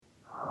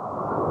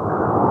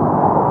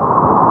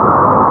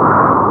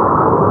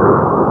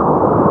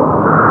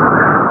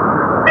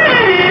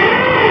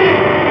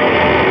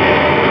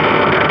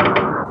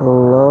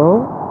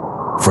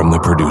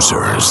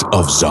producers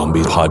of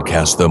Zombie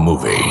Podcast the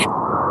Movie.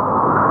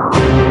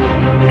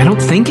 I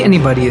don't think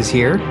anybody is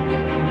here.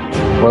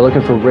 We're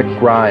looking for Rick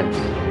Grimes.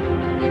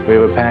 We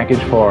have a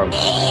package for him.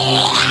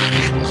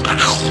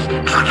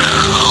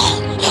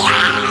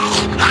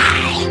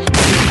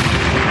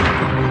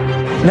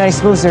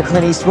 Nice moves there,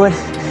 Clint Eastwood.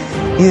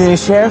 You the new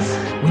sheriff?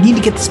 We need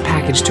to get this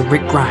package to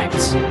Rick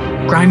Grimes.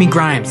 Grimy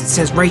Grimes. It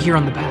says right here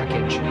on the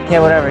package.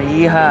 Yeah, whatever.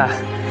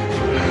 Yeehaw.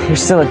 You're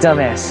still a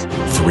dumbass.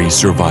 3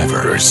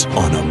 survivors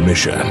on a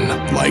mission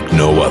like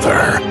no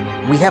other.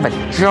 We have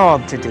a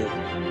job to do.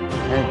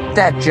 And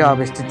that job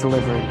is to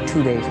deliver in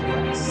 2 days or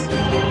less.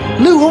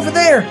 Lou, over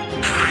there!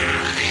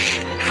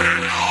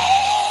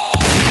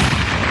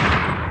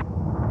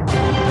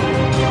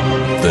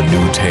 The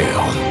new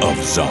tale of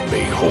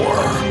zombie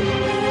horror.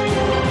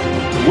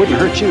 Wouldn't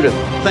hurt you to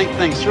think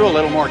things through a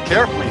little more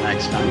carefully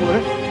next time, would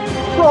it?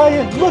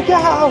 Brian, look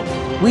out!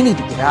 We need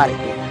to get out of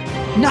here.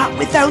 Not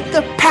without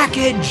the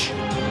package!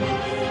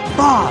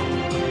 Bob!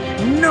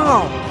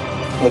 No!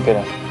 Look at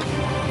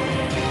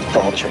him.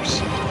 Vultures.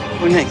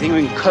 What do you think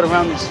we can cut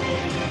around this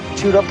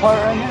chewed up part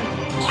right here?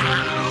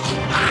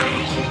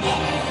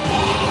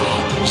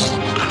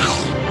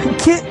 I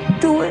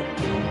can't do it.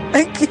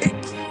 I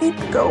can't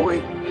keep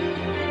going.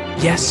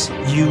 Yes,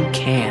 you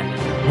can.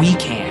 We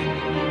can.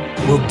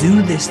 We'll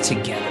do this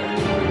together.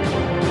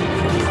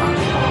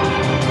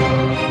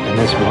 In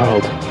this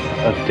world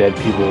of dead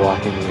people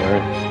walking the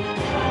earth,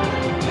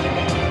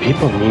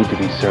 people need to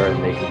be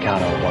certain they can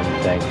count on one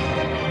thing.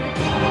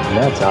 And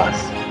that's us.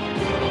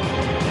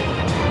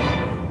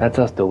 That's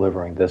us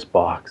delivering this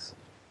box.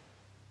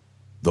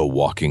 The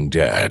Walking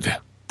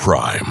Dead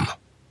Prime.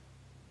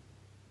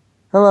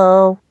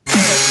 Hello.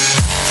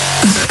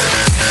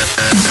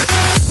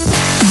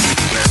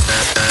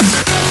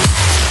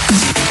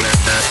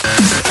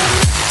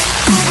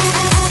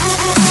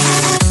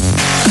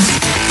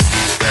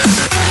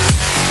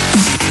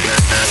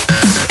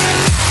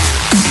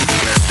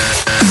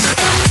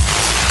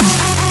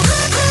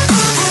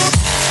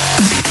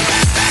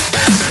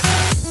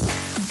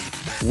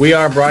 We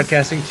are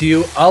broadcasting to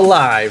you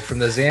alive from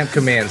the ZAMP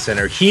Command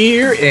Center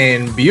here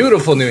in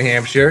beautiful New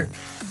Hampshire.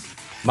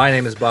 My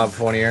name is Bob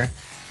Fournier,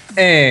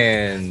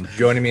 and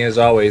joining me as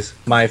always,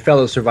 my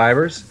fellow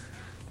survivors,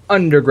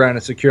 underground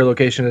and secure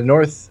location in the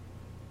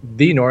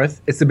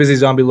north, it's the busy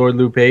zombie lord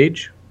Lou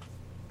Page.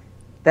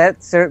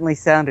 That certainly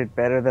sounded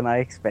better than I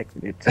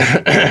expected it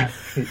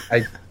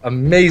to.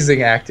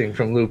 Amazing acting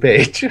from Lou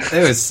Page.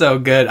 It was so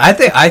good. I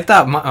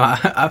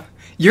thought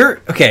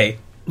you're okay.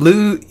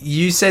 Lou,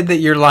 you said that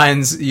your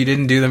lines, you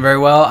didn't do them very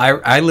well.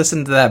 I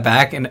listened to that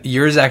back, and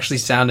yours actually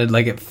sounded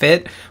like it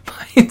fit.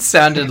 Mine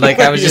sounded like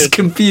I was just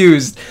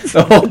confused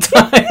the whole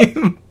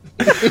time.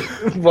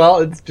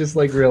 Well, it's just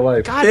like real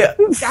life. God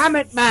damn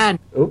it, man.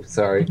 Oops,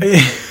 sorry.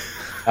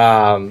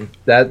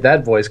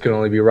 That voice can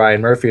only be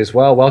Ryan Murphy as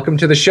well. Welcome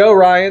to the show,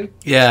 Ryan.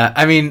 Yeah,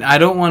 I mean, I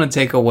don't want to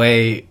take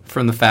away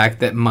from the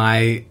fact that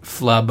my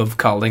flub of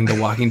calling The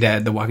Walking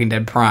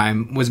Dead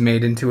Prime was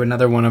made into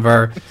another one of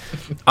our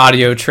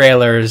audio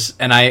trailers,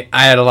 and I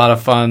had a lot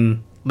of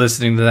fun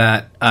listening to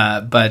that.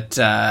 But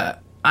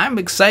I'm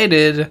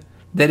excited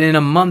that in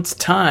a month's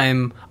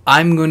time,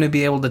 I'm going to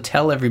be able to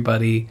tell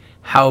everybody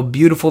how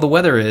beautiful the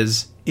weather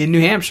is in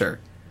New Hampshire.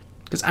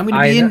 Because I'm going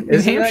to be in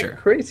New Hampshire. That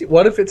crazy?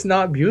 What if it's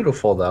not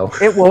beautiful, though?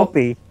 It won't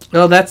be.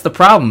 Well, that's the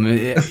problem.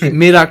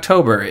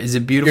 Mid-October, is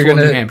it beautiful in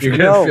New Hampshire?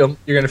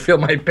 You're gonna feel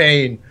my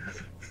pain.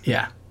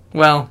 Yeah.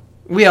 Well,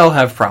 we all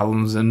have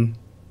problems, and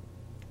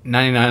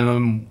 99 of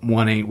them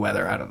want ain't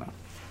weather. I don't know.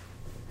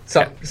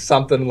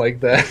 Something like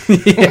that.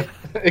 Yeah.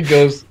 It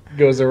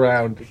goes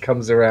around. It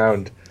comes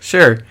around.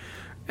 Sure.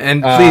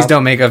 And please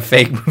don't make a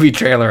fake movie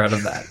trailer out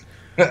of that.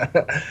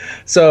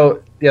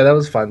 So yeah, that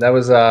was fun. That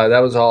was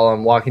all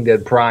on Walking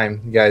Dead Prime.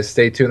 You guys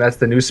stay tuned. That's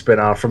the new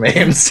spinoff from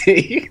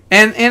AMC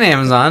and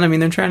Amazon. I mean,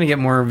 they're trying to get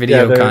more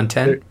video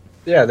content.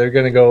 They're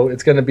gonna go.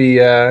 It's gonna be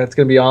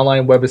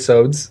online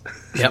webisodes.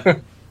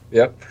 Yep.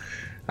 Yep.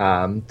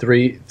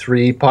 Three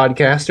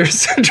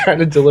podcasters trying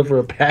to deliver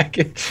a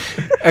package.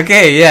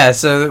 Okay, yeah.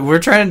 So we're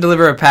trying to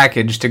deliver a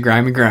package to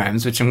Grimy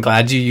Grimes, which I'm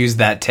glad you used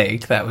that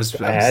take. I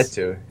had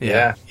to.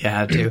 Yeah. You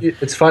had to.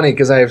 It's funny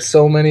because I have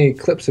so many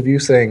clips of you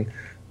saying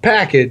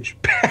package.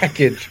 You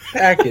could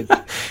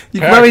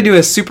probably do a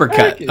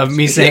supercut of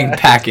me saying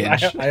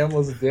package. I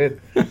almost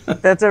did.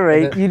 That's all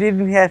right. You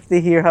didn't have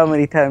to hear how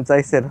many times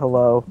I said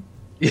hello.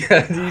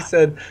 Yeah, you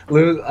said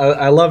Lou.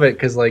 I love it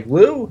because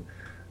Lou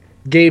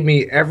gave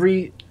me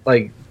every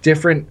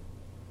different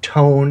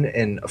tone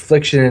and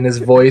affliction in his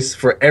voice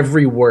for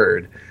every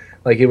word.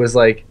 It was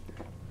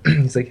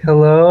he's like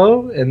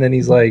hello, and then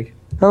he's like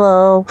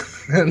hello,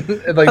 and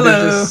hello.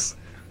 There's just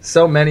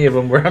so many of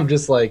them where I'm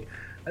just like,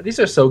 these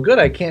are so good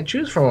I can't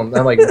choose from them.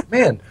 I'm like,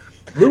 man,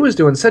 Lou is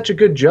doing such a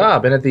good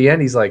job. And at the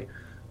end he's like,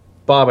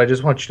 Bob, I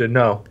just want you to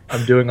know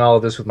I'm doing all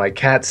of this with my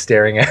cat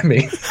staring at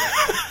me.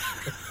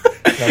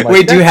 I'm like,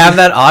 Wait, do you have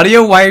that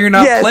audio? Why are you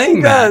not Yes, playing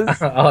he that?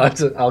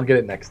 does. I'll get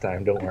it next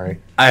time. Don't worry.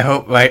 I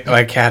hope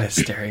my cat is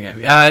staring at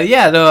me. I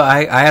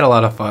had a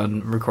lot of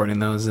fun recording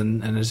those,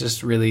 and it's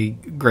just really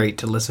great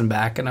to listen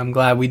back. And I'm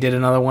glad we did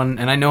another one.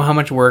 And I know how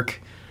much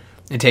work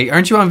it takes.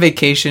 Aren't you on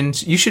vacation?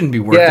 You shouldn't be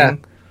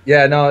working.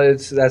 Yeah. No,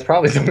 that's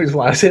probably the reason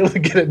why I was able to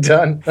get it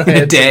done in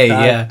a day.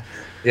 Yeah.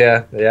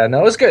 Yeah.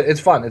 No, it's good. It's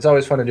fun. It's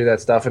always fun to do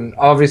that stuff. And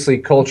obviously,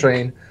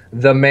 Coltrane,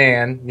 the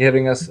man,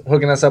 hooking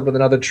us up with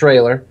another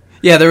trailer.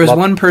 Yeah, there was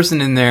one person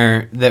in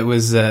there that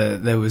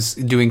was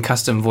doing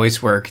custom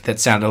voice work that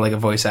sounded like a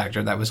voice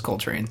actor. That was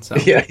Coltrane. So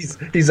yeah,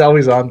 he's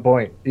always on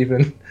point,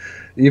 even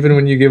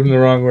when you give him the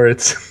wrong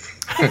words.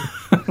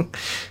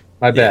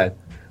 My bad.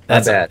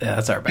 That's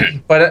our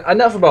bad. But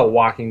enough about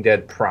Walking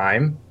Dead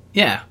Prime.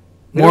 Yeah,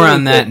 more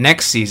on that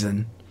next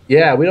season.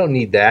 Yeah, we don't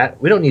need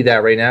that. We don't need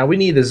that right now. We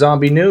need the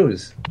zombie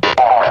news.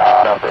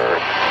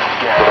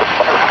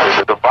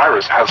 The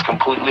virus has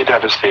completely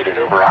devastated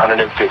over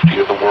 150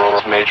 of the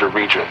world's major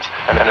regions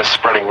and is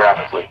spreading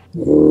rapidly.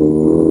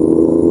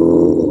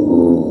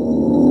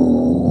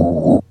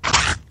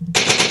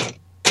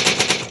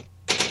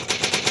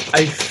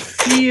 I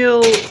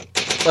feel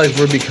like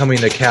we're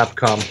becoming the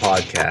Capcom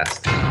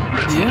podcast.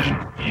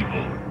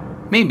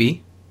 Yeah.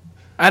 Maybe.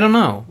 I don't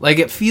know. Like,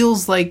 it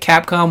feels like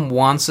Capcom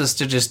wants us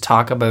to just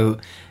talk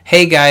about,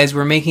 hey guys,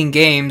 we're making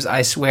games.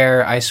 I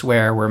swear,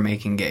 we're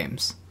making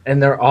games.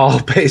 And they're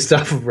all based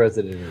off of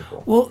Resident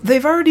Evil. Well,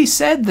 they've already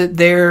said that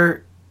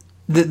they're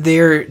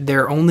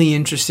only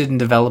interested in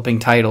developing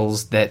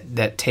titles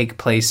that take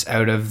place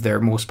out of their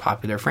most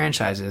popular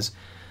franchises.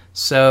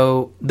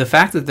 So the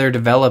fact that they're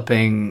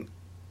developing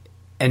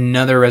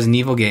another Resident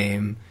Evil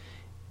game,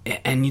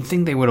 and you'd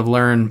think they would have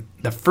learned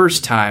the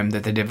first time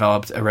that they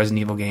developed a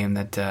Resident Evil game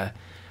that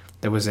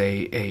there was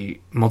a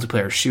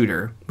multiplayer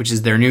shooter, which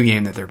is their new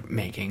game that they're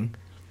making.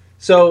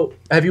 So,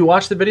 have you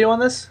watched the video on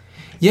this?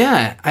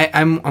 Yeah,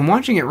 I'm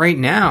watching it right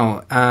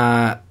now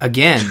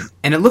again,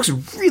 and it looks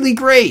really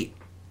great.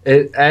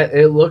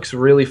 It looks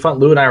really fun.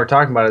 Lou and I were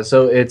talking about it.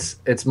 So it's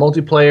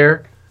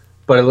multiplayer,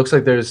 but it looks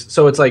like it's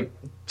like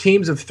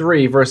teams of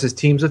 3 versus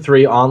teams of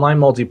 3 online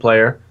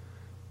multiplayer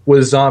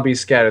with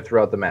zombies scattered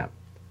throughout the map.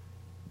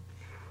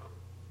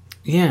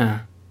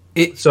 Yeah,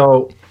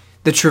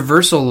 the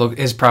traversal look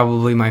is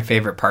probably my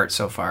favorite part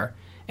so far.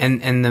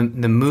 And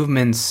the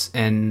movements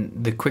and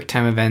the quick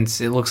time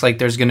events, it looks like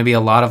there's going to be a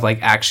lot of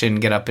like action,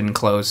 get up in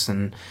close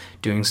and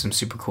doing some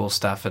super cool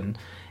stuff. And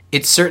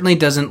it certainly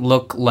doesn't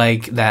look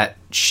like that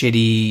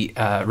shitty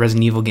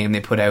Resident Evil game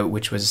they put out,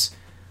 which was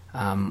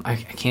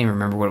I can't even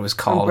remember what it was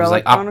called. Umbrella it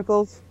was like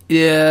Chronicles?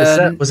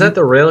 Yeah. Was that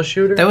the rail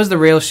shooter? That was the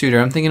rail shooter.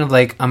 I'm thinking of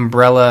like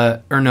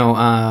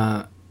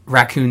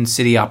Raccoon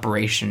City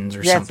Operations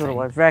or something. That's what it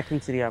was,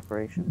 Raccoon City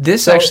Operations.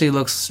 This actually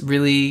looks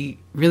really,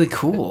 really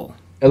cool.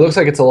 It looks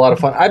like it's a lot of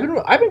fun. I've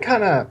been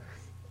kind of,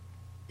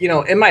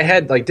 in my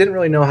head, like, didn't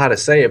really know how to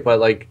say it, but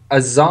like a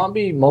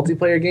zombie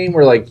multiplayer game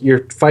where like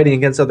you're fighting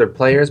against other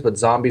players, but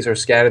zombies are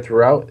scattered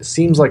throughout,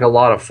 seems like a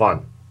lot of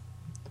fun.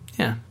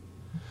 Yeah.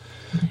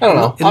 I don't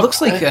know. It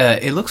looks like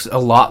it looks a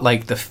lot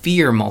like the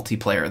Fear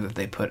multiplayer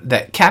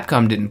that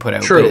Capcom didn't put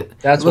out. True.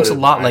 But it looks a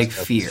lot like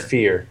Fear.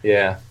 Fear,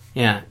 yeah.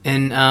 Yeah,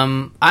 and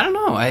I don't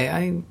know.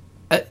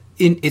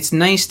 It's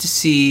nice to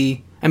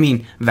see. I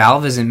mean,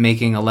 Valve isn't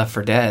making a Left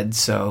 4 Dead,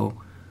 so.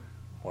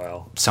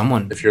 Well,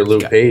 someone. If you're Lou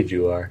Page,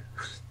 you are.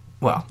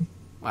 Well,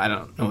 I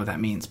don't know what that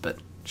means, but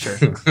sure.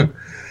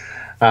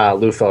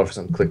 Lou fell for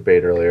some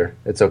clickbait earlier.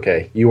 It's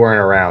okay. You weren't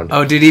around.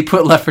 Oh, did he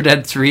put Left 4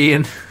 Dead 3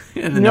 in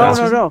the notes?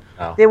 No.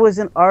 Oh. There was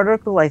an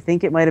article, I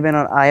think it might have been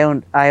on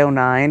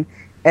IO9,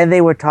 and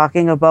they were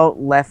talking about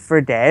Left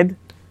 4 Dead.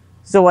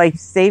 So I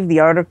saved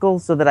the article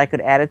so that I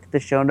could add it to the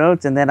show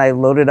notes, and then I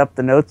loaded up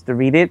the notes to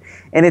read it.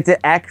 And it's an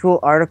actual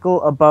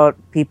article about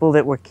people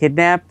that were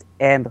kidnapped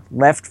and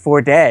left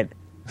for dead.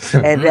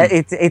 And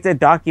it's a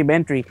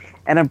documentary,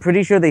 and I'm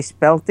pretty sure they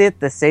spelt it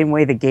the same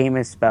way the game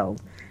is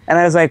spelled. And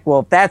I was like,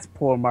 well, that's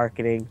poor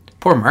marketing.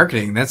 Poor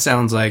marketing? That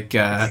sounds like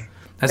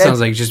sounds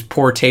like just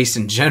poor taste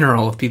in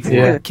general if people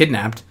were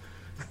kidnapped.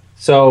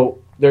 So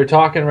they're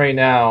talking right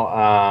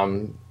now.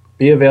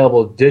 Be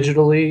available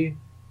digitally,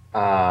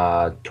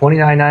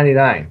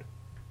 $29.99.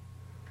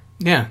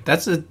 Yeah,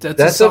 that's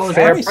a solid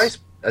fair price.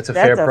 That's a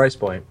fair price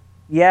point.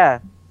 Yeah.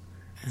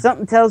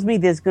 Something tells me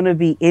there's going to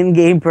be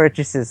in-game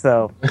purchases,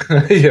 though.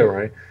 Yeah,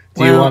 right.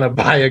 Do you want to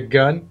buy a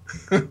gun?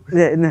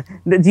 Do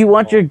you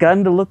want your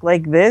gun to look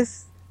like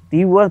this? Do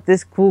you want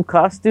this cool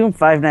costume?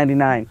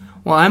 $5.99.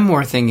 Well, I'm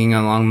more thinking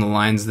along the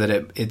lines that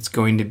it's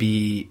going to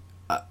be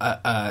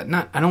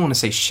not. I don't want to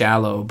say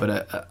shallow,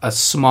 but a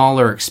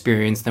smaller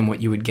experience than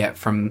what you would get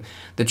from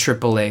the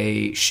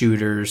AAA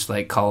shooters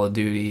like Call of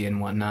Duty and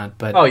whatnot.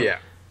 But oh yeah,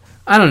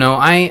 I don't know.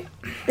 I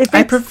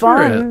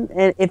prefer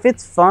it. If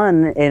it's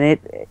fun and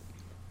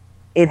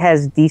it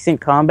has decent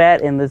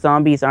combat and the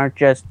zombies aren't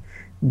just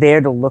there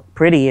to look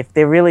pretty, if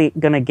they're really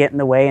going to get in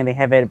the way and they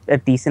have a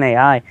decent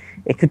AI,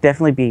 it could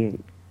definitely be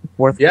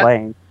worth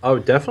playing. Oh,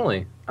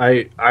 definitely.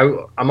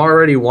 I'm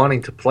already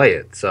wanting to play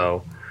it.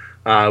 So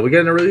we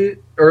get in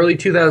early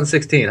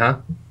 2016, huh?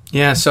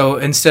 Yeah, so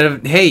instead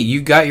of, hey,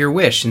 you got your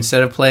wish.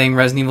 Instead of playing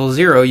Resident Evil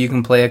 0, you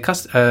can play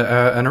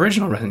an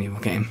original Resident Evil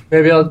game.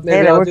 Maybe I'll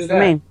that works do for that.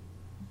 me.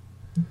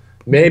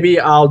 Maybe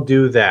I'll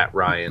do that,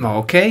 Ryan.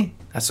 Okay.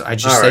 That's what I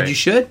just All said right. you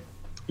should.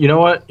 You know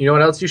what? You know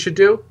what else you should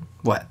do?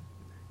 What?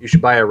 You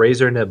should buy a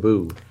Razer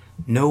Naboo.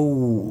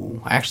 No.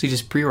 I actually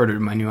just pre-ordered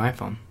my new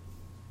iPhone.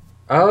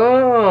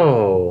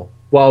 Oh.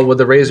 Well, with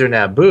the Razer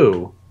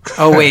Naboo.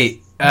 Oh,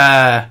 wait.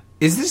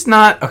 Is this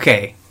not...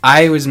 Okay,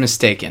 I was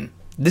mistaken.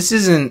 This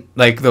isn't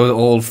like the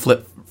old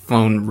flip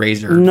phone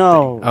Razer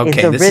No, thing. it's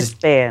Okay, a this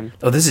wristband.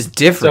 is this is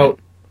different.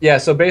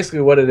 So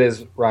basically what it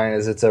is, Ryan,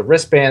 is it's a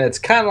wristband. It's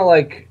kind of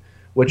like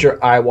what your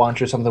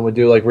iWatch or something would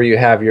do, like where you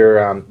have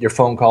your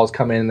phone calls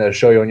come in that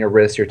show you on your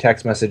wrist, your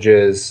text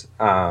messages,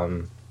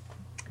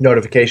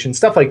 notifications,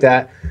 stuff like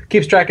that.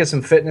 Keeps track of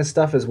some fitness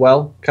stuff as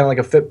well, kind of like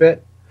a Fitbit.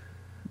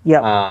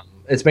 Yeah.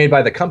 It's made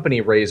by the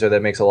company Razer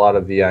that makes a lot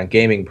of the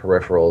gaming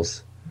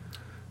peripherals.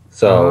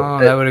 So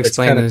that would it's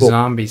explain kinda the cool.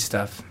 zombie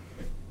stuff.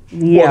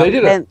 Yeah.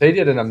 Well, they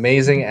did an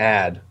amazing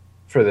ad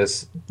for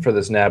this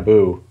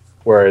Naboo,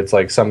 where it's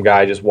like some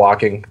guy just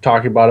walking,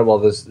 talking about it while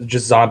there's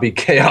just zombie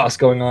chaos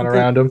going on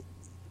around him.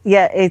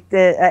 Yeah,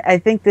 I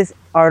think this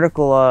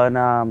article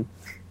on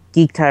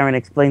Geek Tyrant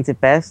explains it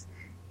best.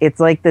 It's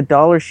like the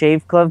Dollar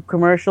Shave Club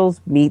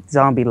commercials meet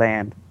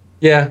Zombieland.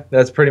 Yeah,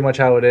 that's pretty much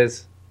how it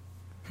is.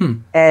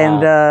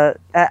 And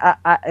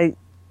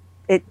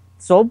it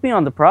sold me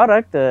on the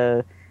product,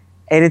 and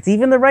it's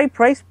even the right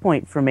price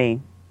point for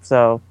me.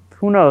 So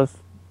who knows?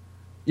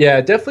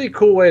 Yeah, definitely a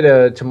cool way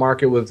to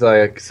market with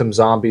like some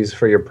zombies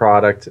for your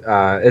product.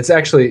 It's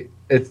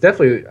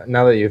definitely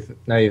now that you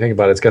think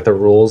about it, it's got the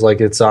rules like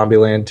it's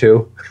Zombieland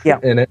 2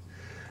 in it.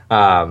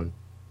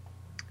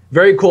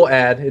 Very cool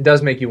ad. It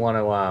does make you want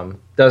to.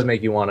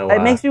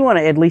 It makes me want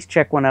to at least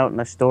check one out in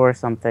a store or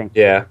something.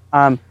 Yeah.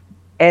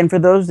 And for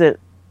those that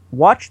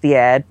watch the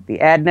ad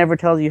never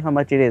tells you how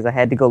much it is. I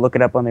had to go look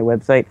it up on their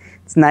website.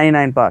 It's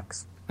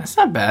 $99. That's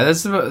not bad.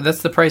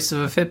 That's the price of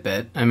a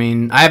Fitbit. I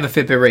mean, I have a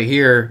Fitbit right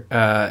here,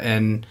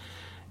 and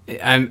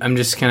I'm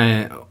just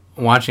kind of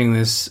watching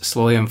this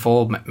slowly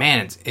unfold.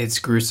 Man, it's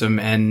gruesome,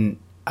 and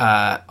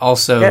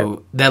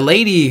also the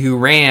lady who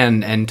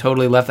ran and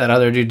totally left that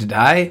other dude to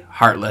die,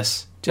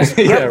 heartless. Just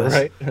heartless.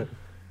 Yeah, right.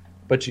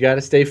 But you got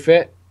to stay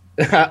fit.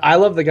 I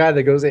love the guy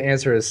that goes to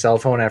answer his cell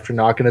phone after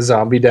knocking a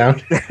zombie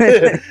down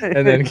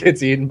and then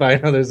gets eaten by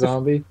another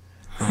zombie.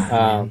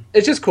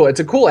 It's just cool. It's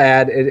a cool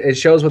ad. It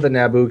shows what the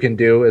Naboo can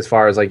do as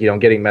far as like,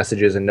 getting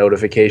messages and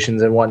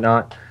notifications and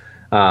whatnot.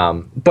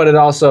 But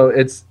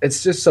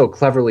it's just so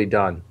cleverly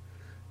done.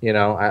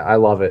 I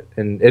love it.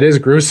 And it is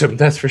gruesome,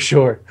 that's for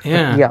sure.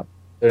 Yeah. Yeah.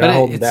 They're not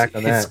holding back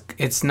on that.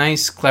 It's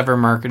nice, clever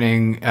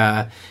marketing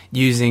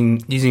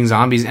using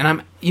zombies.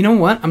 And you know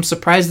what? I'm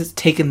surprised it's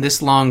taken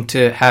this long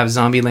to have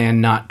Zombieland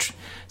not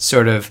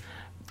sort of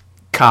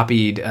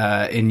copied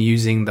in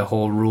using the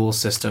whole rule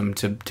system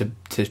to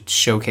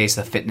showcase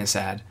a fitness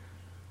ad.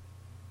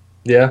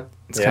 Yeah.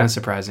 It's kind of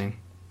surprising.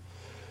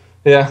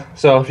 Yeah.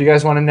 So if you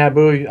guys want a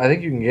Naboo, I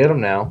think you can get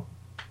them now.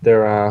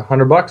 They're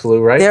 $100,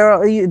 Lou, right?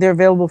 They're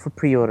available for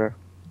pre-order.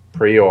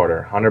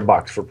 Pre-order.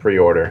 $100 for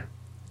pre-order.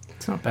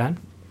 It's not bad.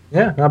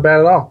 Yeah, not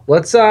bad at all.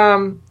 Let's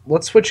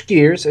switch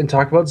gears and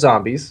talk about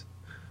zombies.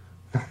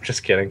 I'm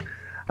just kidding.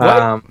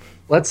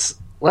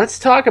 Let's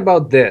talk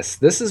about this.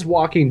 This is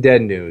Walking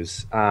Dead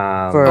news.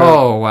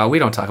 Well, we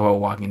don't talk about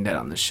Walking Dead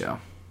on this show.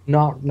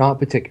 Not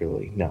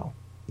particularly. No,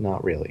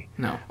 not really.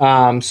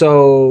 No.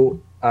 So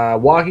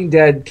Walking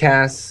Dead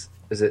casts,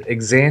 is it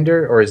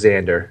Xander or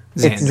Xander?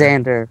 It's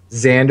Xander.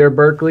 Xander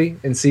Berkeley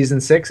in season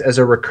 6 as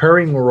a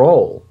recurring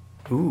role.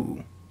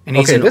 Ooh. And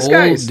he's an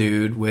old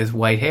dude with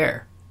white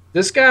hair.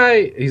 This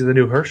guy, he's the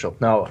new Herschel.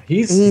 No,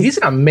 he's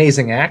an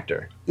amazing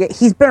actor. Yeah,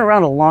 he's been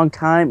around a long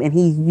time, and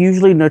he's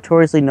usually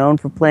notoriously known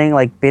for playing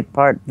like bit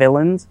part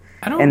villains.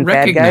 I don't and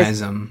recognize bad guys.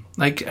 him.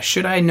 Like,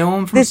 should I know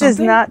him from This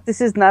something?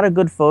 is not a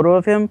good photo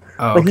of him.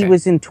 Oh, but he okay.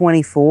 was in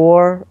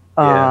 24.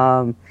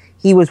 Yeah.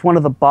 He was one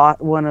of the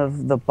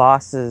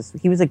bosses.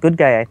 He was a good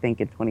guy, I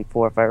think, in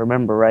 24, if I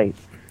remember right.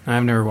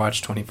 I've never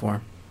watched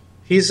 24.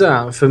 He's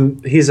a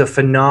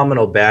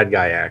phenomenal bad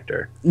guy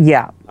actor.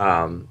 Yeah.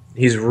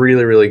 He's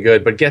really, really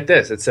good. But get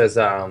this. It says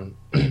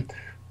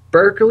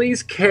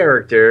Berkeley's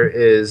character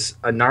is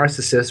a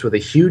narcissist with a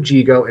huge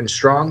ego and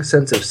strong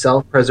sense of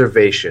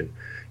self-preservation.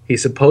 He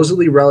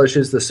supposedly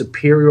relishes the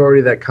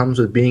superiority that comes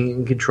with being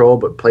in control,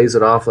 but plays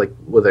it off like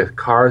with a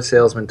car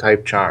salesman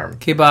type charm.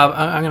 Okay, Bob,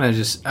 I'm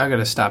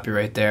gonna stop you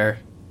right there.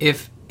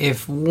 If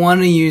one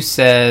of you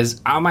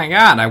says, "Oh my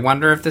God, I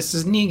wonder if this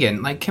is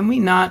Negan," like, can we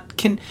not?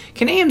 Can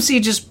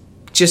AMC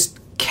just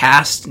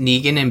cast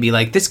Negan and be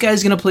like, this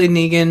guy's gonna play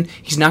Negan.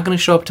 He's not gonna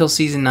show up till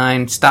season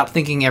 9. Stop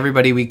thinking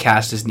everybody we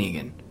cast is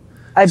Negan.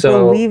 I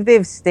believe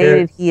they've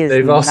stated he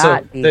is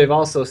not Negan. They've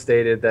also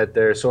stated that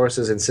their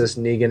sources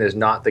insist Negan is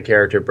not the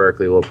character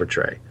Berkeley will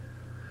portray.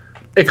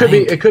 It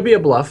could be a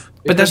bluff.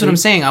 But that's what I'm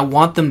saying. I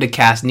want them to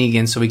cast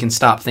Negan so we can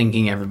stop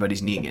thinking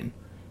everybody's Negan.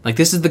 Like,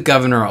 this is the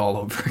Governor all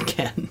over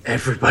again.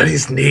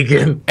 Everybody's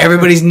Negan.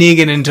 Everybody's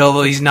Negan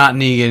until he's not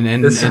Negan.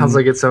 And This sounds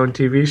like its own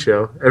TV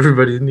show.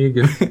 Everybody's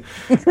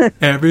Negan.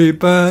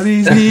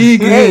 Everybody's Hey,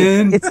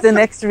 Negan. it's the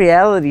next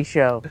reality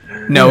show.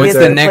 No, You it's get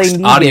the to play next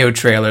Negan. audio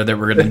trailer that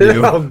we're going to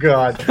do. Oh,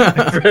 God.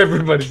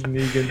 Everybody's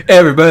Negan.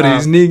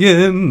 Everybody's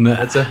Negan.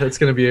 That's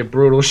going to be a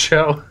brutal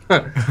show.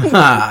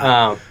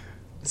 Ah.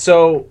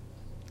 So,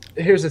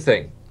 here's the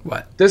thing.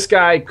 What? This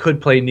guy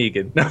could play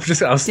Negan. No,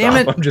 I'll stop. Damn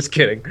it. I'm just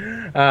kidding.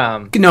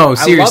 No,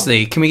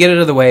 seriously. Can we get it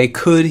out of the way?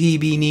 Could he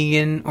be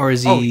Negan, or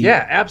is he? Oh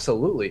yeah,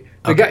 absolutely.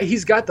 The Okay. guy,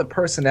 he's got the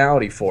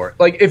personality for it.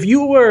 Like if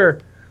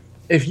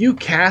you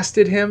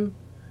casted him,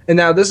 and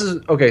now this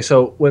is okay.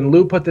 So when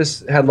Lou put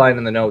this headline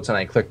in the notes and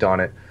I clicked on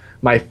it,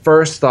 my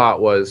first thought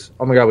was,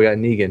 oh my God, we got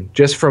Negan,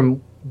 just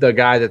from the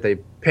guy that they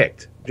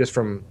picked, just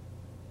from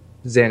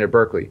Xander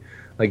Berkeley.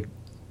 Like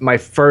my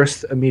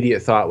first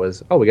immediate thought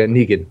was, oh, we got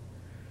Negan.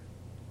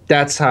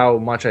 That's how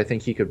much I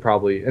think he could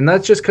probably, and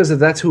that's just because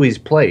that's who he's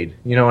played.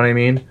 You know what I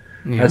mean?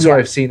 That's who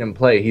I've seen him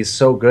play. He's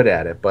so good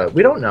at it, but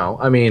we don't know.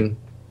 I mean,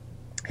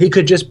 he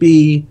could just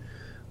be.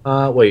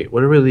 Wait,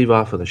 what did we leave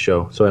off of the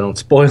show so I don't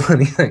spoil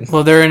anything?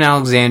 Well, they're in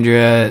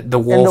Alexandria. The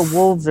wolf. And the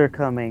wolves are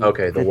coming.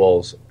 Okay, the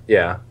wolves.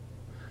 Yeah.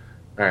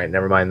 All right,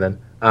 never mind then.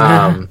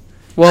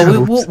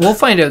 Well, we'll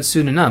find out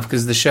soon enough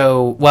because the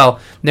show. Well,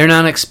 they're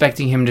not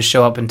expecting him to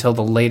show up until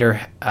the later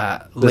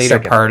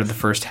second part half. of the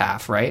first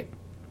half, right?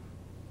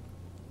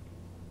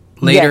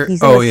 Yeah, Later.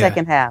 he's in the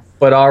second half.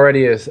 But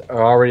already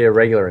a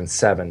regular in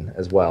 7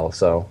 as well.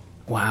 So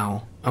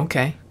Wow.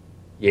 Okay.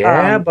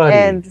 yeah, buddy.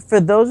 And for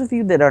those of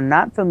you that are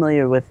not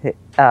familiar with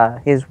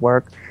his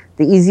work,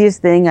 the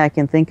easiest thing I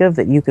can think of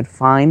that you could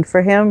find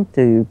for him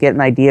to get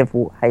an idea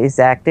of his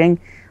acting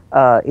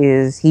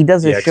is he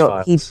does The a show.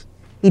 X-Files.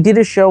 He did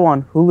a show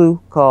on Hulu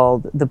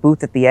called The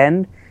Booth at the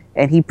End,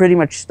 and he pretty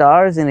much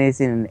stars and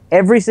is in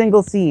every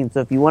single scene.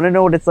 So if you want to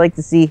know what it's like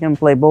to see him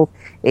play both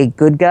a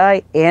good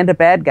guy and a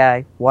bad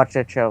guy, watch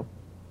that show.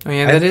 Oh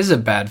yeah, that is a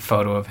bad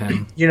photo of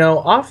him. You know,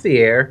 off the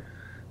air,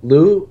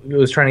 Lou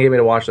was trying to get me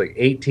to watch like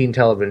 18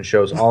 television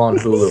shows all on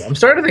Hulu. I'm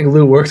starting to think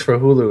Lou works for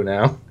Hulu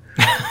now.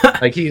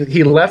 Like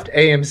he left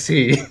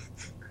AMC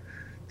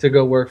to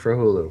go work for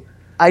Hulu.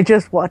 I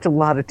just watch a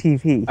lot of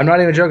TV. I'm not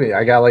even joking.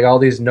 I got like all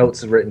these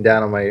notes written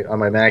down on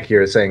my Mac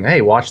here saying,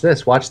 "Hey, watch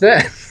this, watch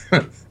that."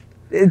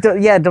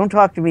 Don't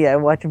talk to me. I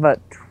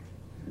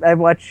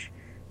watch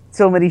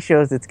so many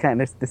shows. It's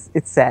kind of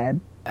it's sad.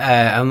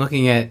 I'm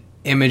looking at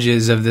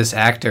images of this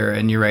actor,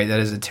 and you're right. That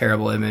is a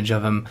terrible image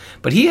of him.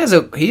 But he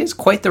has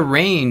quite the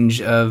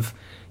range of,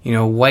 you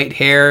know, white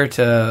hair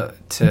to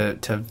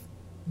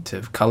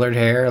colored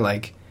hair,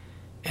 like,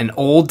 and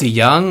old to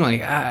young.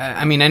 Like,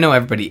 I mean, I know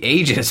everybody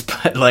ages,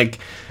 but like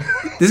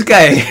this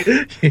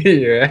guy.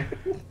 Yeah,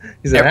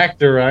 he's an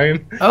actor,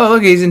 Ryan. Oh,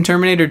 look, he's in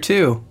Terminator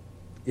 2.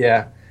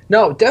 Yeah.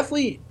 No,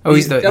 definitely. Oh,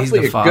 he's the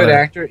definitely a father. good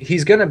actor.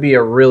 He's going to be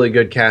a really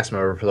good cast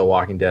member for The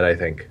Walking Dead, I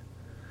think.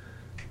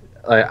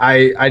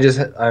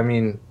 I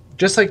mean,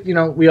 just like, you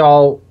know, we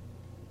all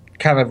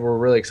kind of were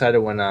really excited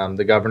when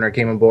the governor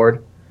came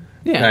aboard.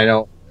 Yeah.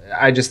 And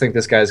I just think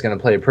this guy's going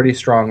to play a pretty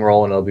strong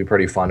role, and it'll be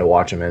pretty fun to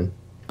watch him in.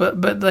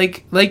 But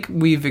like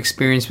we've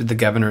experienced with the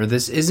governor,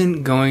 this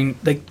isn't going,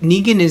 like,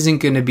 Negan isn't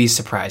going to be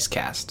surprise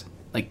cast.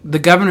 Like, the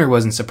governor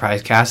wasn't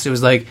surprise cast. It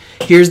was like,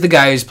 here's the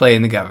guy who's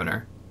playing the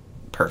governor.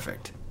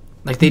 Perfect.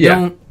 Like,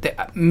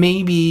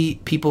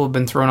 maybe people have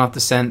been thrown off the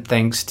scent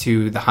thanks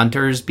to the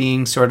hunters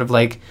being sort of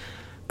like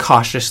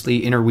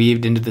cautiously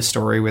interweaved into the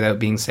story without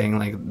being saying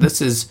like,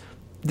 this is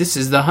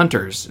the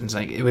hunters. It's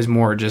like, it was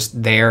more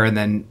just there, and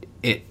then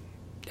it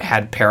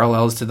had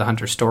parallels to the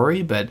hunter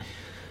story. But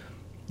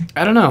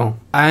I don't know.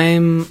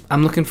 I'm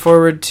looking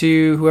forward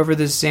to whoever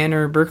this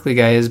Xander Berkeley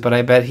guy is, but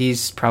I bet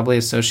he's probably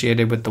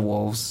associated with the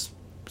wolves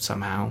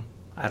somehow.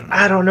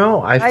 I don't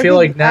know. I feel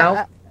like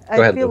now.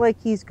 I feel like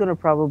he's going to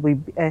probably.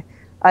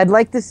 I'd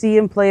like to see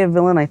him play a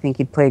villain. I think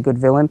he'd play a good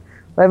villain.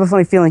 But I have a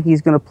funny feeling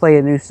he's going to play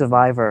a new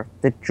survivor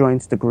that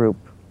joins the group.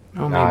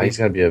 Oh, Nah, he's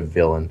going to be a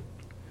villain.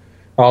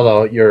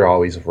 Although you're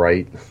always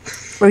right.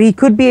 Or he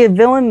could be a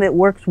villain that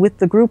works with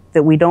the group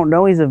that we don't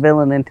know he's a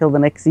villain until the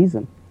next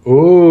season.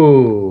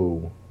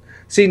 Ooh.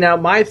 See, now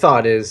my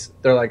thought is,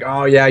 they're like,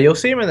 oh yeah, you'll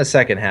see him in the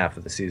second half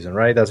of the season,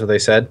 right? That's what they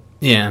said?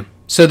 Yeah.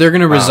 So they're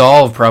going to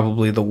resolve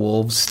probably the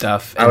wolves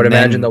stuff. I would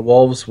imagine the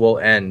wolves will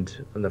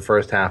end in the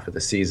first half of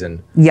the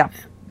season. Yeah.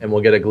 And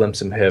we'll get a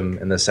glimpse of him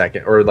in the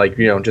second, or like,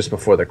 you know, just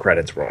before the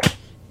credits roll.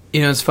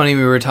 You know, it's funny,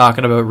 we were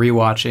talking about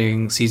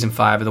rewatching season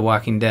 5 of The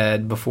Walking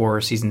Dead before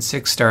season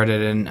 6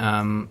 started, and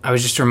I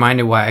was just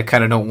reminded why I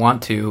kind of don't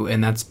want to,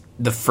 and that's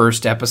the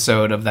first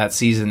episode of that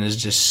season is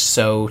just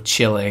so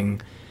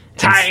chilling.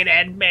 Tight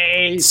and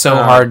me. So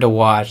hard to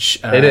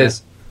watch. It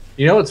is.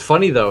 You know what's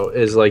funny, though,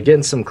 is like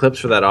getting some clips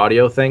for that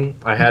audio thing.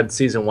 I had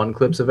season 1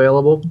 clips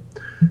available.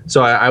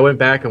 So I went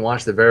back and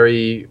watched the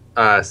it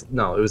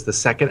was the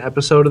second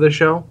episode of the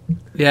show.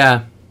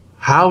 Yeah.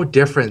 How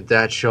different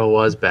that show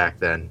was back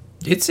then.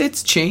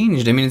 It's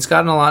changed. I mean, it's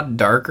gotten a lot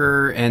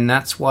darker, and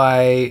that's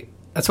why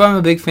I'm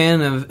a big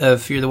fan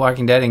of Fear the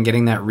Walking Dead and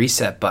getting that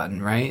reset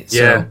button, right?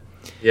 Yeah.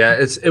 So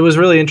Yeah, it was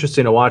really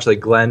interesting to watch. Like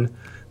Glenn,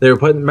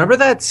 remember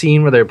that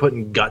scene where they were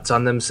putting guts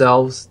on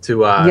themselves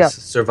to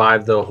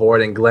survive the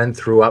horde, and Glenn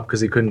threw up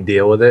because he couldn't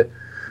deal with it.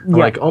 I'm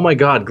like, oh my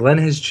god, Glenn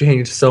has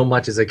changed so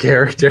much as a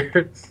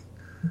character.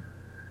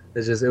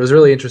 It was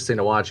really interesting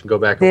to watch and go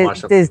back and watch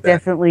something. There's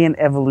definitely an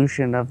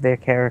evolution of their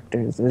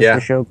characters as the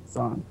show goes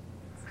on.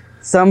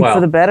 Some for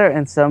the better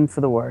and some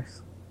for the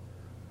worse.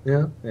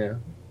 Yeah.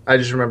 I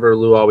just remember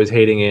Lou always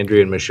hating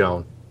Andrea and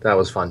Michonne. That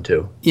was fun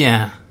too.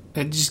 Yeah.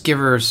 Just give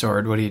her a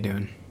sword. What are you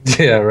doing?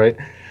 Yeah, right.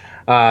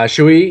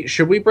 Should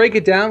we break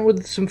it down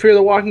with some Fear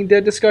the Walking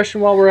Dead discussion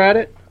while we're at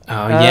it?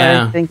 Oh,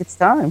 yeah. I think it's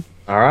time.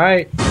 All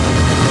right.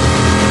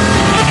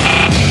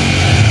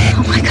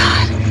 Oh my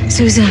god.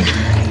 Susan.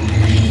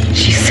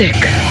 She's sick.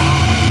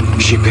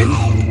 Is she bitten?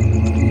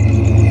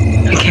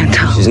 I can't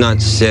tell. She's not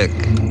sick.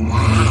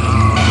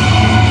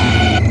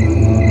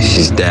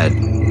 She's dead.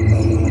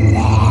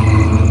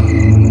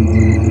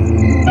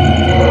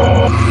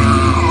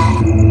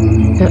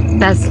 No,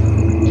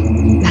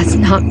 that's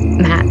not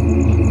Matt.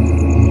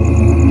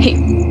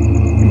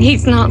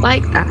 He's not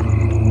like that.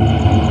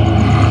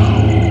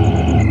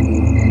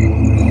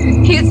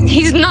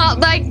 He's not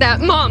like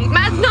that, Mom.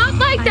 Matt's not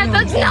like that.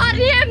 That's not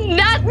him.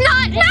 That's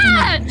not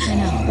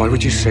Matt. Why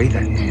would you say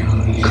that?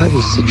 Because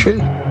it's the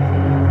truth.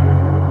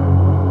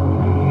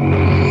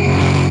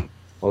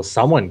 Well,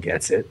 someone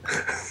gets it.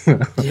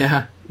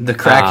 Yeah, the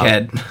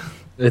crackhead.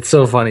 It's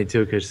so funny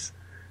too because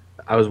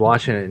I was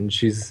watching it and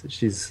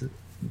she's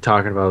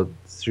talking about.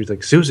 She's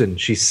like, Susan,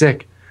 she's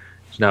sick.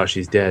 No,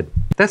 she's dead.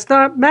 That's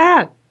not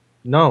Matt.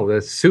 No,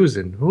 that's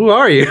Susan. Who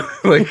are you?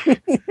 Like,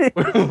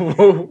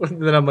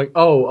 then I'm like,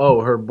 oh,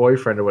 her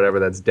boyfriend or whatever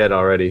that's dead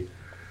already.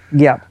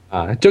 Yeah.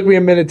 It took me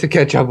a minute to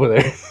catch up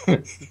with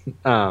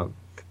her.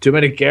 Too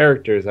many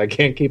characters. I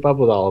can't keep up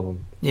with all of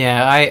them.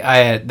 Yeah,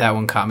 I that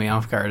one caught me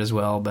off guard as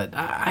well. But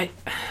I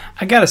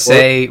gotta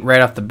say,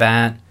 right off the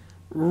bat,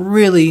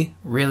 really,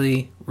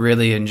 really,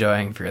 really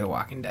enjoying Fear the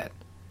Walking Dead.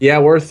 Yeah,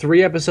 we're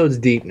 3 episodes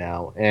deep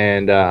now,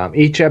 and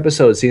each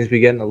episode seems to be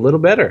getting a little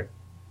better.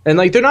 And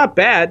like, they're not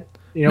bad.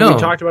 You know, we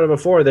talked about it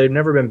before. They've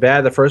never been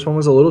bad. The first one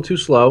was a little too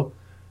slow,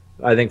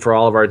 I think, for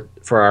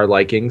our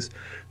likings.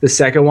 The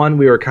second one,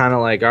 we were kind of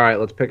like, all right,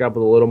 let's pick up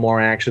with a little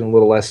more action, a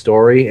little less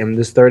story. And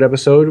this third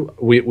episode,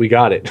 we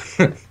got it.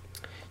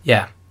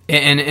 Yeah,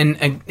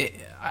 and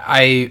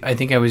I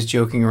think I was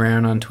joking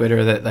around on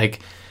Twitter that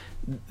like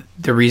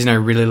the reason I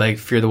really like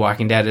Fear the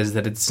Walking Dead is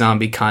that it's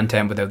zombie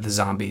content without the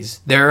zombies.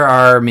 There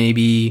are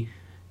maybe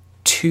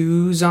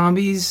 2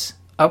 zombies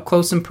up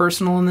close and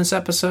personal in this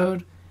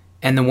episode.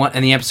 And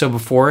the episode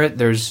before it,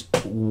 there's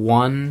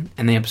 1,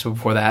 and the episode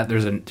before that,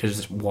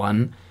 there's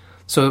 1.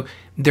 So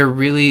they're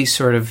really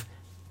sort of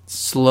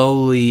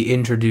slowly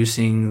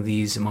introducing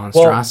these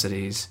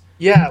monstrosities.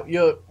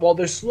 Well,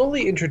 they're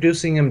slowly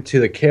introducing them to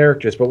the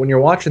characters, but when you're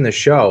watching the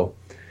show,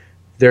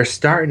 they're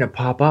starting to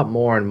pop up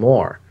more and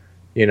more.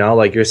 You know,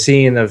 like you're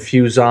seeing a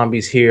few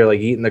zombies here, like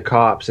eating the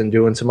cops and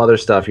doing some other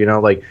stuff. You know,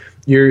 like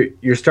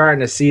you're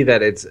starting to see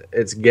that it's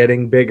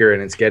getting bigger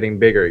and it's getting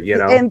bigger. You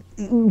know, and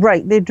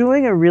right, they're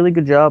doing a really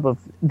good job of.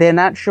 They're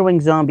not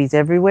showing zombies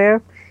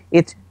everywhere.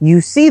 It's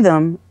you see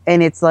them,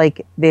 and it's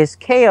like there's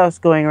chaos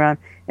going around,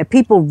 and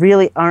people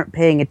really aren't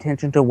paying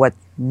attention to what's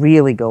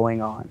really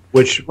going on.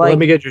 Which let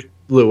me get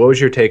Lou. What was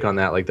your take on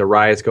that? Like the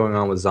riots going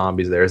on with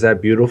zombies there. Is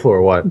that beautiful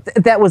or what?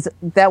 That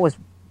was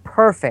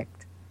perfect.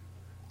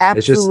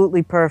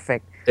 Absolutely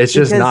perfect. It's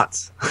just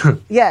nuts.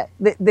 Yeah,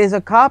 there's a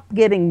cop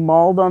getting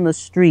mauled on the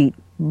street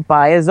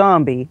by a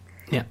zombie,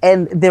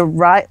 and the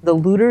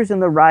looters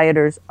and the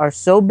rioters are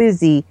so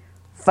busy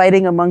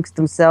fighting amongst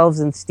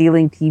themselves and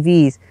stealing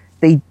TVs,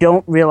 they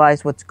don't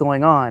realize what's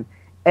going on.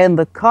 And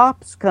the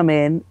cops come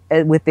in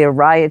with their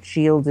riot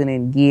shields and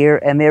in gear,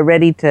 and they're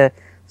ready to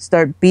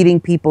start beating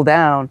people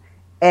down.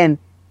 And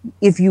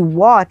if you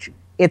watch,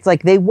 it's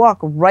like they walk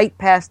right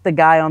past the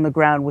guy on the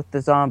ground with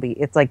the zombie.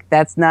 It's like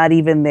that's not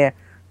even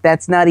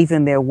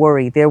their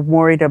worry. They're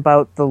worried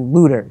about the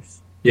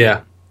looters.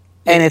 Yeah.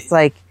 And it's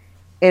like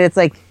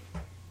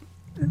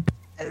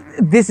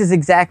this is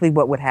exactly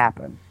what would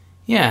happen.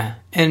 Yeah.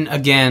 And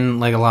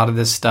again, like a lot of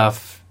this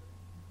stuff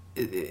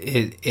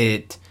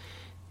it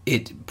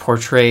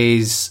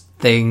portrays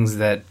things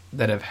that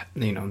have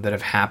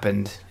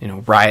happened. You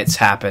know, riots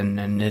happen,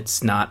 and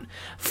it's not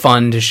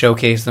fun to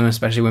showcase them,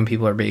 especially when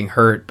people are being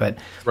hurt. But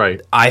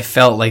I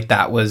felt like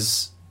that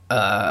was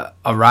a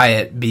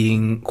riot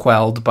being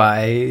quelled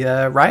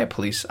by riot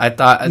police. I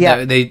thought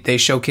that they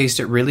showcased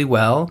it really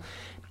well.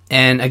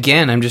 And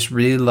again, I'm just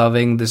really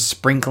loving the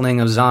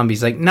sprinkling of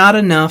zombies. Like, not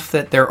enough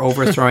that they're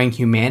overthrowing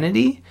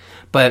humanity,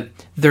 but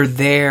they're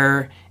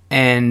there,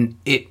 and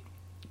it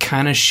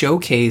kind of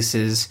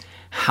showcases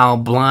how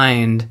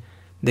blind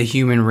the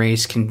human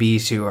race can be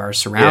to our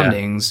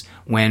surroundings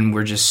when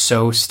we're just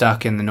so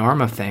stuck in the norm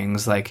of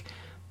things. Like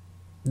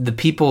the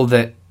people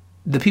that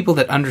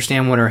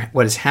understand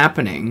what is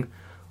happening,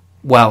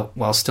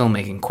 while still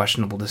making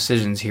questionable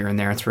decisions here and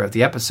there throughout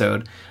the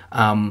episode,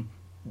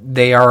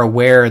 they are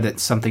aware that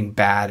something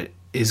bad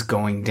is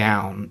going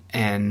down.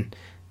 And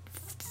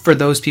for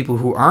those people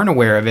who aren't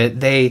aware of it,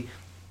 they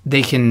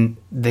they can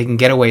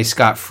get away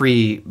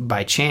scot-free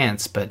by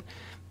chance, but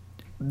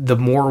the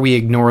more we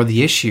ignore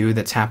the issue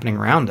that's happening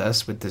around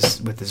us with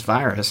this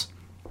virus,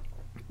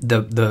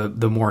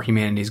 the more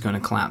humanity is going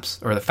to collapse,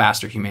 or the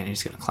faster humanity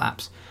is going to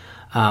collapse.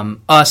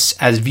 Us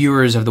as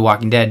viewers of The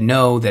Walking Dead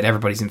know that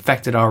everybody's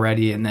infected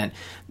already and that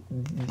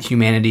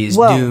humanity is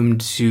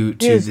doomed to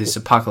this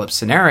apocalypse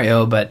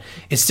scenario, but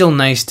it's still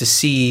nice to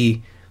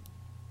see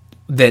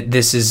that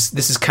this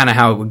is kind of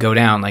how it would go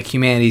down. Like,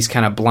 humanity's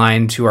kind of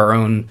blind to our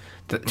own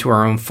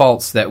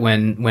faults, that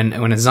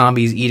when a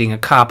zombie's eating a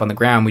cop on the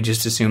ground, we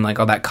just assume like,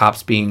 oh, that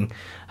cop's being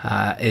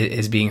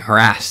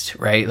harassed,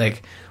 right?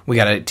 Like, we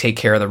got to take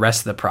care of the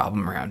rest of the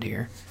problem around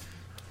here.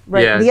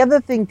 Right. Yeah. The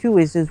other thing too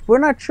is we're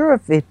not sure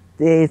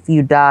if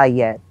you die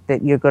yet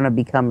that you're going to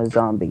become a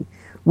zombie.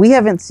 We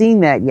haven't seen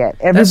that yet.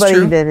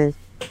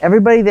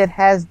 Everybody that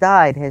has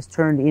died has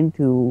turned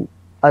into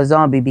a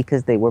zombie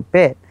because they were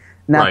bit,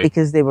 not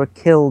because they were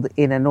killed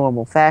in a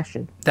normal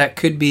fashion. That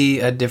could be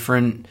a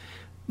different,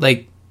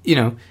 like, you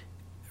know,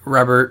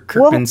 Robert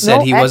Kirkman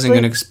said he wasn't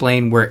going to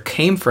explain where it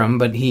came from,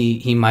 but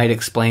he might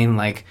explain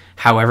like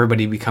how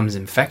everybody becomes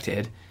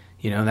infected.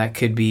 You know,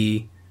 that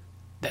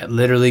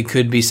literally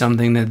could be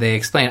something that they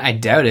explain. I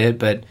doubt it,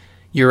 but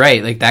you're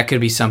right. Like, that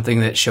could be something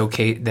that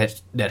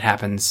that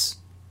happens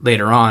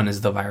later on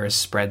as the virus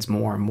spreads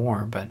more and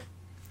more. But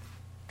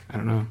I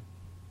don't know.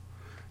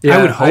 Yeah,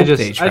 I would hope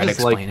they try to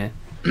explain it.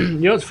 You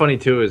know what's funny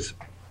too is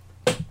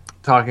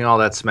talking all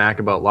that smack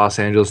about Los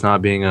Angeles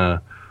not being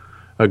a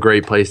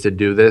great place to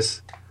do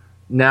this.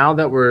 Now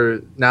that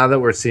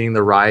we're seeing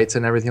the riots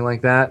and everything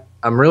like that,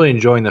 I'm really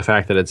enjoying the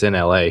fact that it's in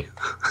LA.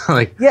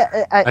 Like,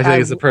 yeah, I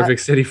think it's the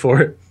perfect city for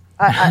it.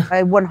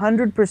 I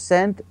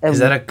 100%. Is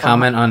that a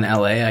comment on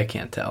LA? I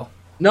can't tell.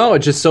 No,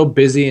 it's just so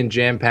busy and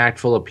jam packed,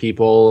 full of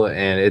people,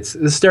 and it's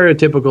the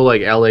stereotypical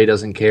like LA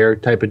doesn't care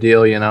type of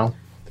deal, you know.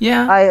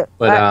 Yeah,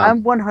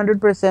 I'm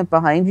 100%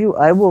 behind you.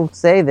 I will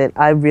say that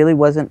I really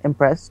wasn't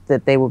impressed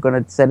that they were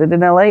going to set it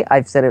in LA.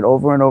 I've said it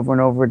over and over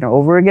and over and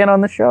over again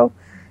on the show,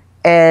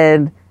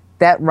 and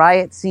that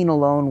riot scene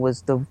alone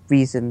was the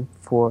reason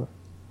for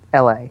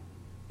LA.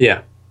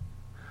 Yeah,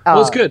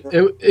 well, it's good.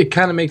 It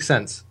kind of makes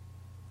sense.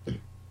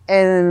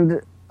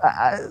 And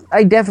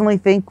I definitely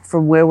think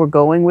from where we're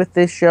going with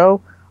this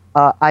show,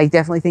 I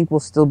definitely think we'll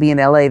still be in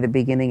LA the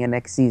beginning of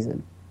next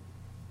season.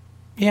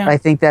 Yeah, I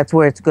think that's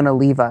where it's going to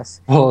leave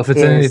us. Well, if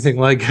it's anything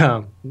like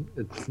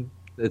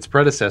its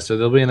predecessor,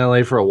 they'll be in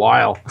LA for a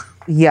while.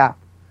 Yeah,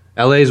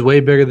 LA is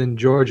way bigger than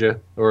Georgia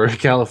or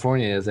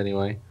California is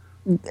anyway.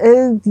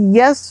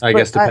 Yes, I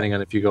guess depending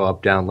on if you go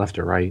up, down, left,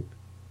 or right.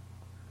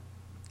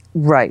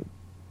 Right.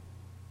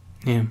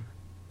 Yeah,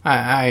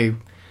 I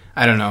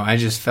don't know. I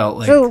just felt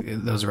like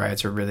those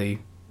riots are really,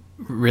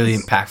 really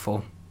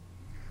impactful.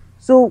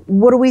 So,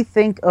 what do we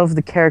think of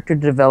the character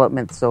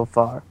development so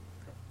far?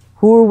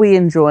 Who are we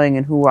enjoying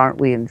and who aren't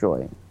we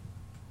enjoying?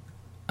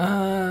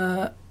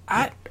 I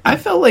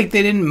felt like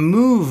they didn't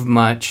move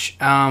much.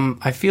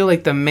 I feel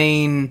like the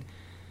main,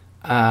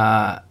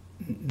 the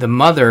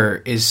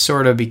mother is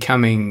sort of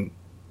becoming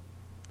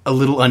a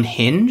little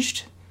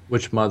unhinged.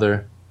 Which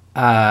mother?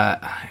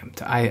 I'm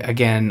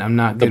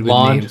not good with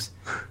names.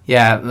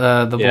 Yeah,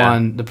 the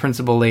blonde, the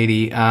principal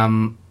lady,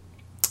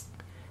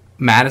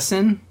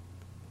 Madison,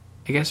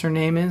 I guess her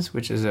name is,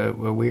 which is a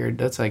weird.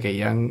 That's like a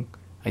young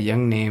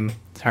name.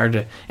 It's hard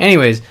to.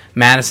 Anyways,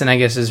 Madison, I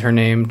guess, is her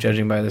name,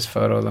 judging by this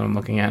photo that I'm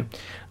looking at.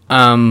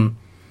 I'm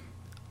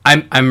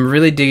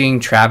really digging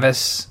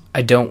Travis.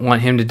 I don't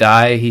want him to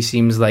die. He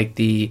seems like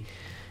the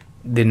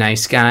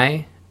nice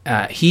guy.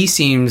 He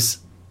seems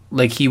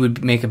like he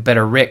would make a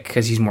better Rick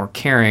because he's more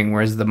caring,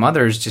 whereas the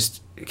mother's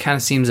just kind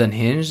of seems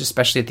unhinged,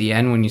 especially at the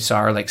end when you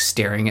saw her like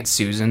staring at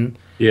Susan.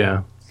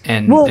 Yeah.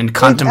 And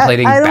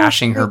contemplating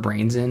bashing her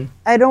brains in.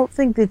 I don't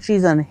think that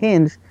she's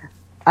unhinged.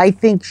 I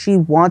think she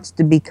wants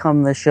to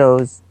become the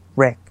show's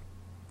Rick.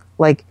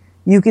 Like,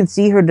 you can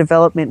see her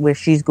development where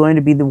she's going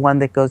to be the one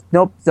that goes,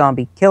 nope,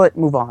 zombie, kill it,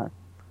 move on.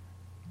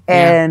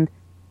 And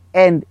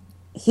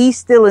he's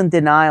still in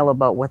denial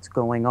about what's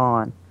going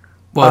on.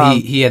 Well,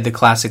 he had the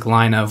classic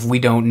line of, we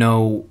don't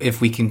know if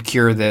we can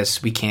cure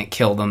this, we can't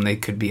kill them, they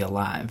could be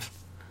alive.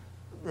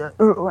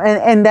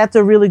 And that's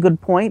a really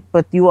good point,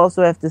 but you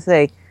also have to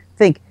think,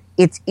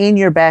 it's in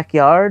your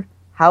backyard,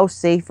 how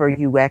safe are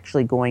you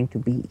actually going to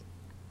be?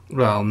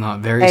 Well,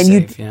 not very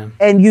safe, yeah.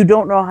 And you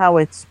don't know how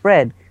it's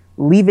spread.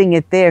 Leaving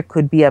it there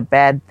could be a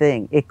bad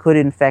thing. It could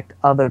infect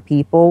other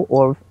people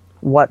or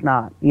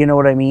whatnot. You know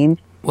what I mean?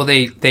 Well,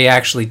 they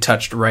actually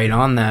touched right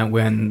on that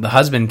when the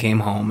husband came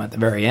home at the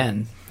very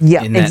end.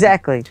 Yeah,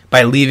 exactly.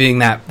 By leaving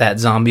that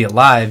zombie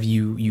alive,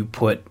 you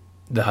put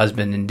the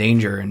husband in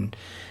danger, and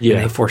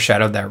they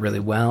foreshadowed that really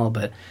well.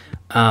 But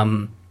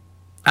I'm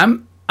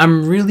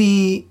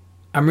really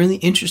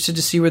interested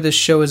to see where this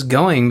show is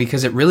going,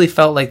 because it really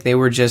felt like they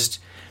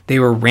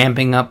were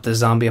ramping up the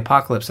zombie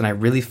apocalypse, and I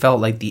really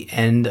felt like the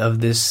end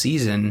of this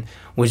season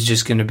was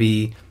just going to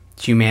be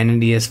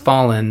humanity has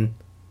fallen,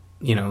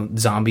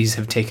 zombies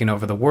have taken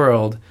over the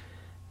world,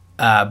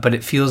 but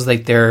it feels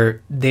like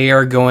they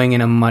are going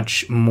in a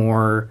much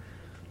more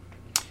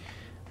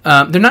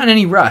they're not in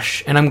any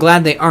rush, and I'm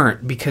glad they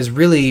aren't, because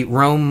really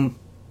Rome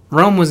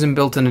wasn't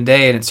built in a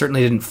day, and it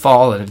certainly didn't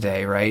fall in a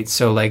day, right?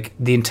 So like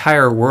the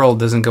entire world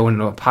doesn't go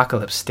into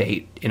apocalypse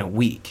state in a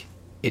week.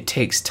 It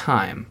takes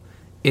time.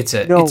 It's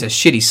a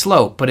shitty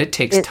slope, but it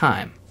takes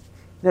time.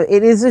 No,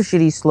 it is a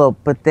shitty slope,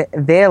 but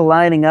they're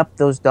lining up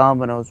those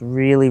dominoes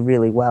really,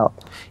 really well.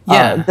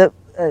 Yeah.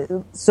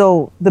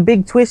 So the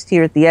big twist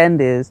here at the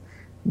end is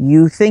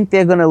you think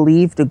they're going to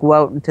leave to go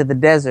out into the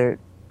desert,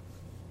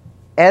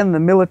 and the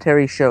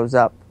military shows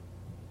up.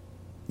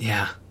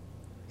 Yeah.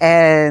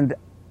 And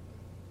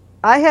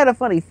I had a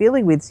funny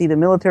feeling we'd see the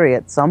military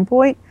at some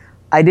point.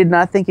 I did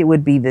not think it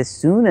would be this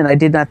soon, and I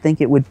did not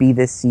think it would be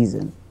this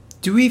season.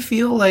 Do we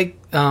feel like,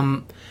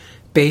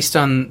 based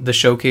on the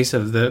showcase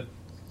of the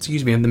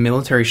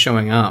military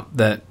showing up,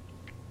 that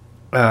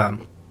LA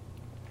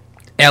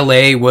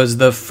was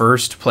the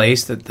first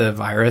place that the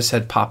virus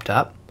had popped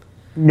up?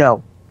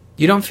 No.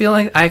 You don't feel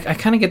like... I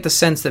kind of get the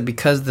sense that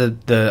because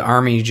the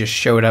army just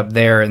showed up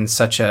there in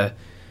such a...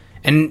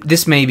 And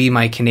this may be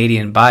my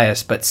Canadian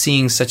bias, but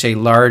seeing such a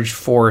large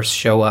force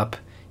show up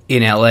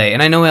in LA,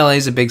 and I know LA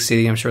is a big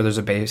city, I'm sure there's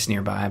a base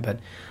nearby, but...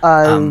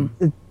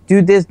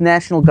 Dude, there's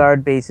National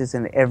Guard bases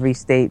in every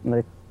state in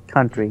the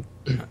country.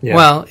 Yeah.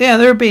 Well, yeah,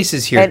 there are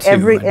bases here and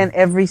too.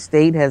 Every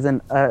state has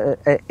an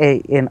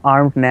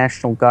armed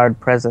National Guard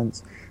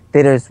presence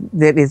that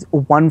is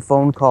one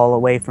phone call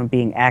away from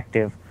being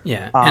active.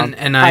 Yeah,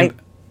 and I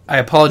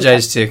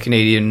apologize to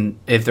Canadian,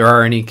 if there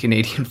are any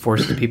Canadian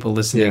forces people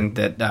listening,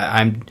 that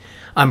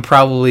I'm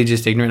probably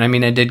just ignorant. I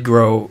mean, I did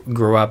grow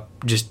up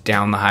just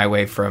down the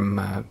highway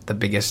from the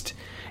biggest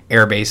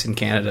air base in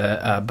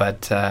Canada,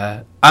 but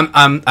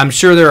I'm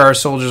sure there are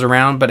soldiers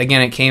around. But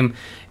again, it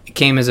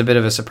came as a bit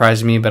of a surprise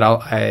to me. But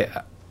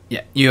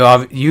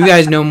you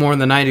guys know more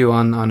than I do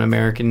on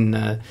American.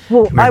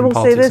 American I will say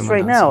politics this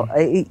right now: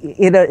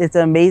 it's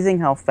amazing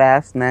how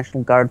fast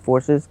National Guard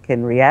forces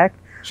can react.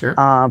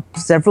 Sure.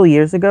 Several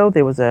years ago,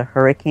 there was a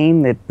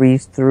hurricane that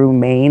breezed through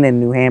Maine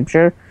and New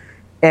Hampshire,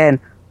 and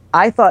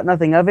I thought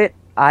nothing of it.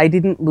 I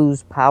didn't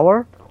lose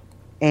power,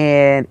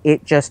 and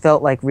it just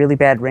felt like really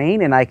bad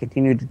rain, and I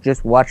continued to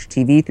just watch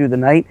TV through the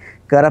night,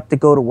 got up to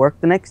go to work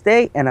the next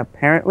day, and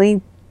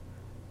apparently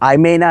I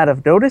may not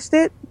have noticed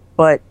it,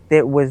 but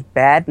it was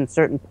bad in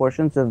certain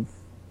portions of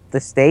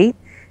the state,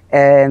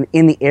 and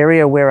in the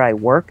area where I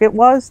work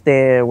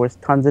there was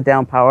tons of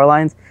down power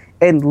lines,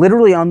 and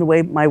literally on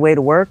my way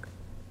to work,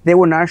 there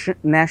were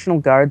National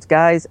Guards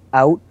guys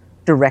out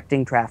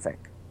directing traffic.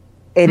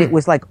 And it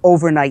was like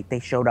overnight they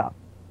showed up.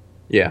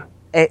 Yeah.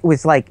 It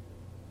was like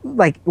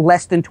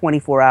less than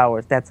 24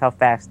 hours. That's how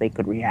fast they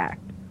could react.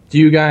 Do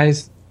you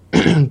guys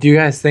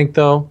think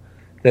though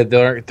that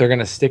they're going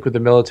to stick with the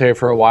military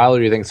for a while, or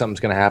do you think something's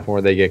going to happen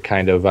where they get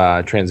kind of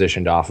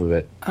transitioned off of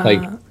it?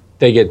 Like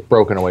they get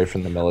broken away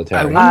from the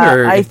military? I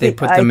wonder if they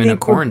put them in a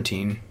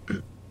quarantine.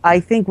 I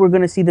think we're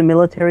going to see the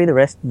military the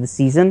rest of the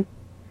season.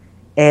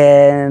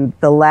 And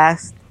the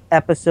last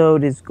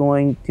episode is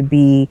going to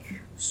be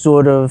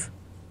sort of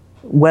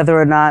whether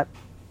or not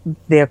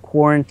their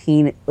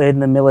quarantine in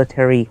the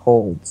military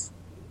holds.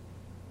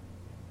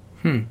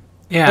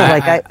 Yeah.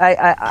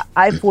 So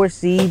I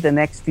foresee the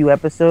next few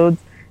episodes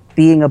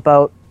being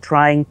about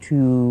trying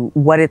to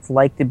what it's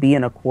like to be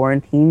in a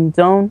quarantine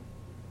zone,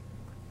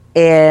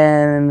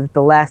 and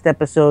the last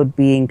episode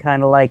being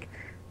kind of like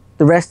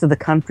the rest of the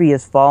country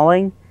is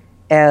falling,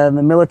 and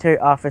the military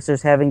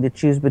officers having to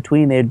choose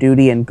between their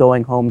duty and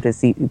going home to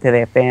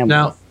their families.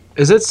 Now,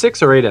 is it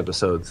 6 or 8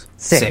 episodes?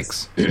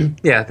 6.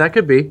 Yeah, that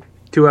could be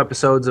 2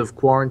 episodes of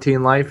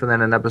quarantine life and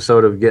then an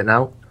episode of getting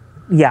out.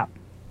 Yeah.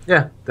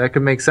 Yeah, that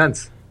could make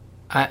sense.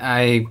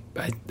 I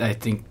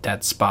think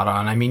that's spot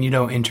on. I mean, you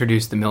don't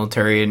introduce the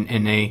military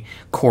in a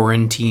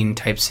quarantine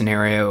type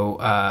scenario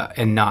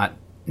and not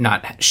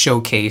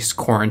showcase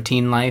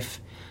quarantine life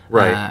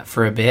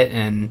for a bit,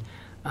 and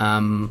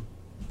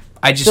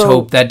I just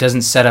hope that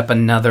doesn't set up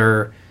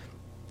another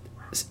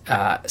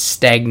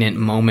stagnant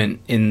moment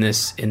in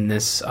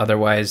this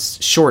otherwise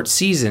short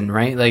season,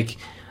 right? Like,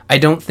 I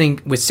don't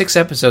think with 6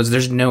 episodes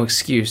there's no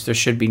excuse. There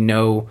should be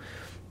no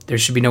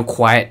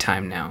quiet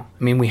time now.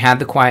 I mean, we had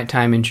the quiet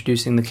time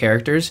introducing the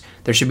characters.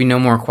 There should be no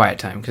more quiet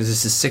time because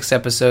this is 6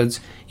 episodes.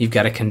 You've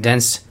got a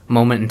condensed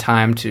moment in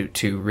time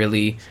to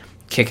really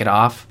kick it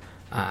off,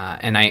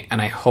 and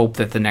I hope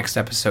that the next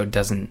episode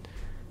doesn't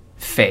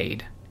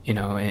fade,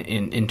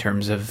 in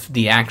terms of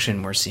the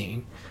action we're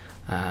seeing.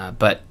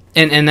 But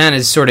that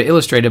is sort of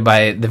illustrated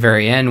by the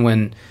very end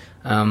when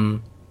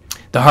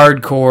the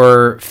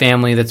hardcore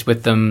family that's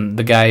with them,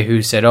 the guy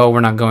who said, "Oh, we're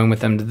not going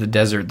with them to the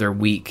desert. They're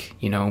weak.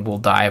 We'll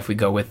die if we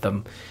go with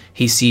them."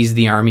 He sees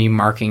the army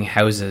marking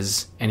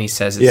houses, and he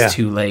says it's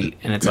too late.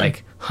 And it's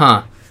like,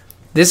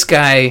 this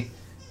guy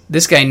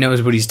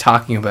knows what he's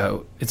talking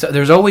about.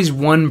 There's always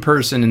one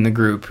person in the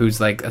group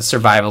who's like a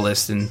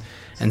survivalist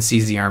and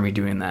sees the army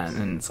doing that,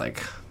 and it's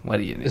like, what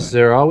do you do? Is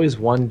there always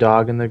one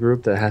dog in the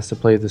group that has to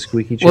play the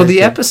squeaky chair? Well,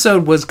 the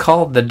episode was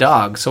called The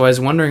Dog, so I was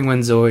wondering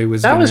when Zoe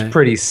was That was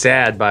pretty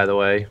sad, by the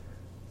way.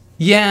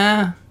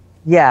 Yeah.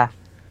 Yeah.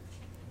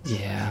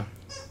 Yeah.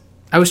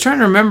 I was trying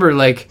to remember,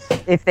 like,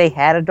 if they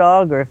had a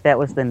dog or if that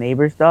was the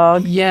neighbor's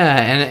dog. yeah,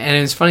 and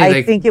it's funny. I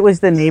like, think it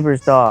was the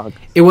neighbor's dog.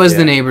 it was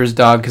the neighbor's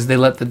dog because they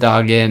let the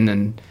dog in,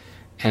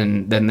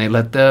 and then they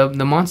let the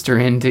monster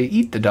in to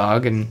eat the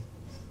dog, and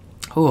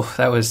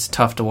that was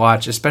tough to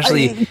watch,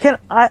 especially.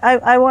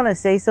 I want to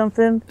say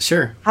something.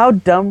 Sure. How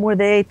dumb were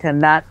they to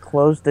not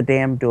close the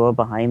damn door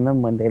behind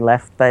them when they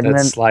left? That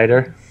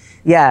slider.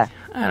 Yeah.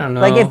 I don't know.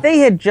 Like, if they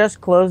had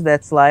just closed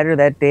that slider,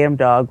 that damn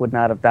dog would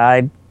not have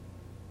died.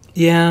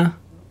 Yeah.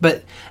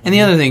 But, and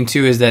the other thing,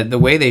 too, is that the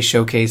way they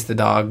showcased the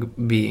dog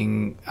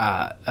being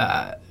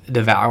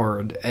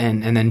devoured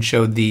and then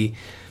showed the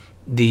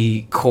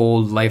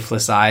cold,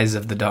 lifeless eyes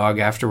of the dog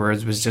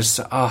afterwards was just,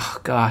 oh,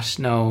 gosh,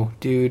 no,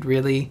 dude,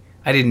 really?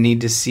 I didn't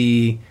need to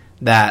see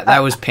that. That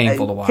was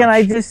painful to watch. Can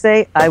I just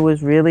say, I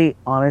was really,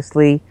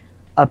 honestly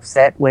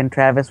upset when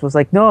Travis was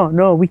like,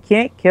 no, we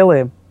can't kill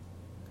him.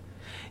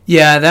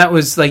 Yeah, that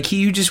was, like,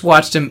 you just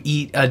watched him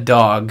eat a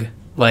dog.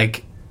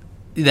 Like,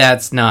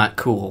 that's not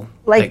cool.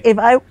 Like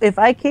if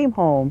I came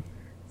home,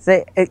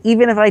 say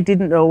even if I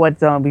didn't know what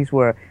zombies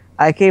were,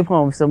 I came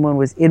home, someone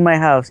was in my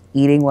house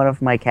eating one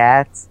of my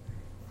cats,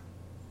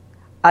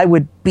 I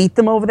would beat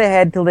them over the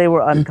head till they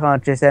were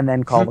unconscious and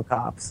then call the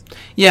cops.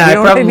 Yeah, you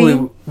know I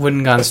probably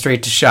wouldn't gone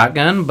straight to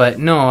shotgun, but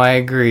no, I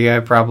agree.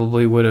 I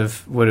probably would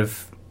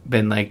have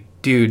been like,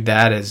 dude,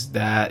 that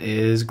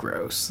is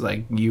gross.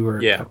 Like, you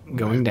were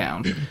going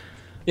down.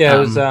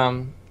 Yeah,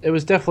 it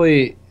was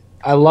definitely.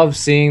 I love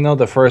seeing though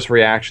the first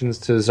reactions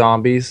to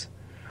zombies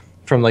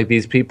from like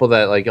these people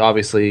that like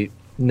obviously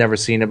never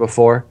seen it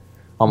before,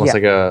 almost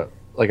like a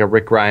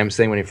Rick Grimes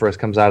thing when he first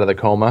comes out of the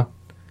coma.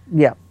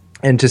 Yeah,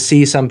 and to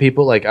see some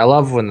people like I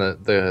love when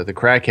the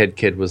crackhead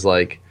kid was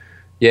like,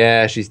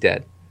 "Yeah, she's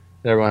dead."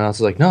 And everyone else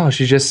was like, "No,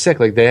 she's just sick."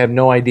 Like they have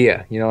no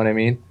idea. You know what I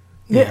mean?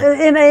 Yeah.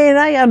 And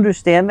I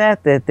understand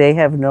that they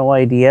have no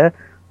idea,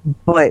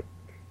 but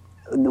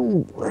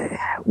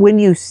when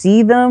you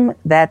see them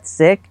that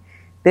sick,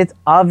 it's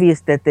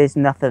obvious that there's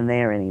nothing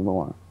there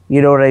anymore.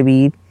 You know what I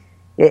mean?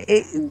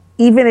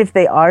 Even if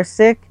they are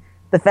sick,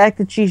 the fact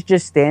that she's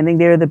just standing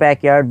there in the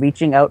backyard,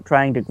 reaching out,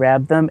 trying to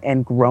grab them,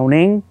 and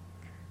groaning,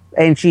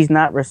 and she's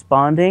not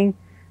responding,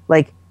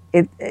 like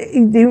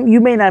you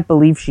may not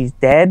believe she's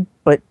dead,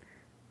 but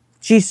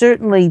there's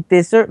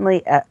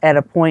certainly at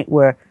a point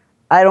where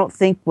I don't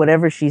think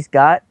whatever she's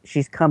got,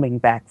 she's coming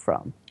back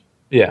from.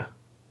 Yeah.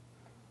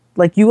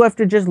 Like, you have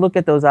to just look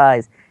at those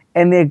eyes,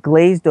 and they're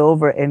glazed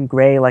over and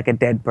gray like a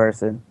dead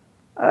person.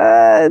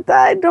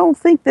 I don't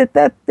think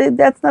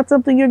that's not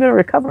something you're going to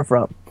recover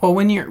from. Well,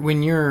 when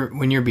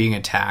you're being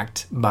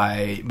attacked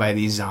by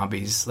these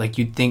zombies, like,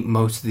 you'd think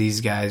most of these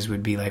guys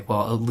would be like,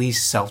 well, at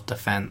least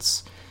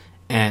self-defense.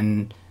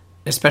 And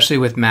especially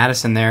with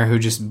Madison there, who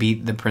just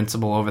beat the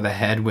principal over the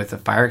head with a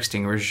fire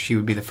extinguisher, she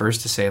would be the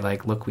first to say,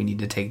 like, look, we need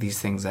to take these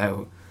things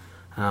out.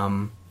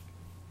 And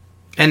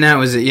that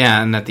was it.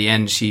 Yeah, and at the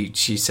end,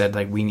 she said,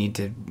 like, we need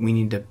to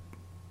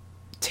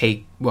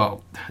take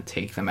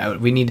them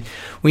out. We need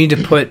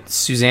to put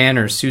Suzanne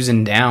or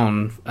Susan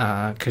down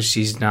because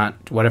she's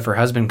not. What if her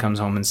husband comes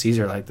home and sees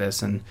her like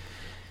this? And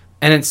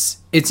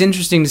it's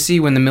interesting to see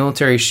when the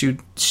military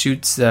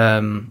shoots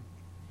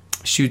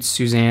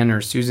Suzanne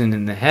or Susan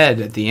in the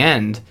head at the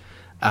end.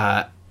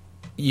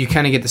 You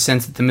kind of get the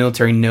sense that the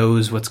military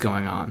knows what's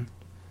going on.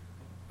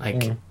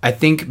 Like, I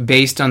think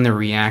based on the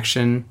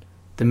reaction,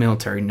 the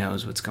military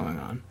knows what's going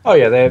on. Oh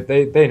yeah,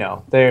 they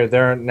know.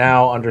 They're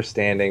now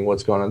understanding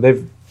what's going on.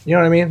 They've, you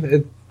know what I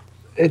mean?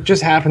 It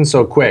just happens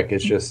so quick.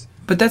 It's just.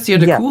 But that's the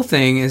other cool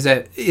thing, is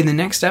that in the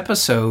next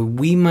episode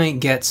we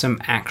might get some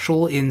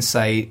actual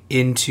insight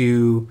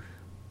into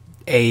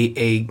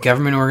a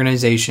government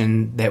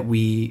organization that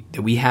we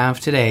have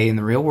today in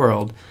the real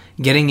world,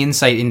 getting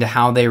insight into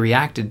how they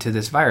reacted to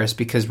this virus.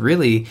 Because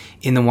really,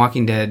 in The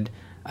Walking Dead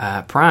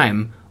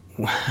Prime,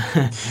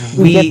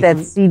 we get that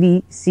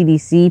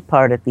CDC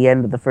part at the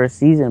end of the first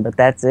season, but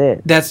that's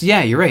it.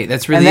 You're right.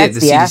 That's really and that's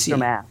it. The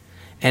aftermath.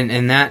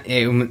 And that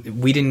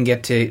we didn't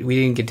get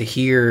to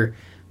hear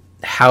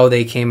how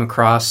they came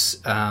across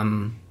a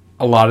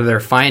lot of their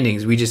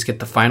findings. We just get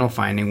the final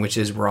finding, which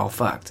is we're all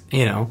fucked,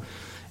 you know.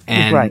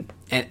 And right.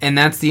 And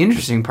that's the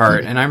interesting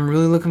part. And I'm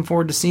really looking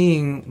forward to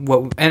seeing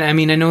what. And I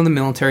mean, I know the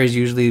military is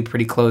usually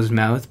pretty closed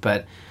mouth,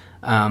 but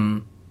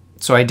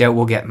so I doubt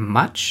we'll get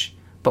much.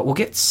 But we'll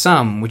get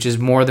some, which is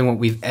more than what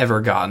we've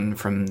ever gotten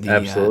from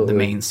the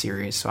main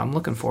series. So I'm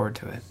looking forward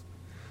to it.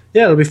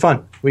 Yeah, it'll be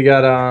fun. We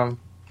got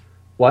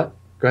what?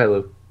 Go ahead,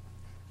 Lou.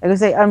 I was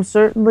gonna say, I'm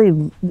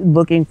certainly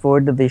looking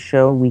forward to this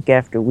show week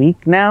after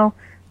week now.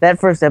 That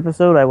first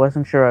episode, I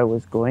wasn't sure I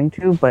was going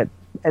to, but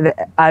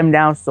I'm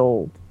now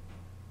sold.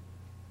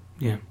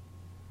 Yeah.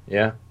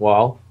 Yeah.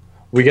 Well,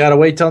 we gotta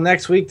wait till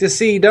next week to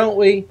see, don't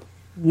we?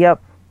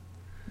 Yep.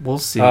 We'll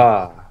see.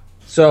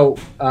 So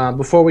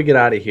before we get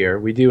out of here,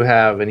 we do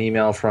have an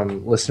email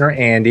from listener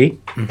Andy,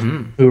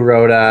 who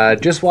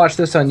wrote, just watch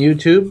this on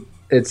YouTube.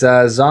 It's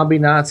zombie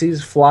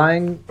Nazis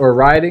flying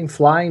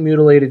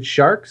mutilated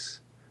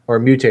sharks, or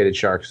mutated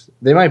sharks.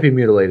 They might be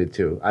mutilated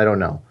too. I don't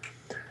know.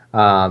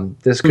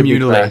 This could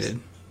mutilated.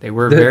 They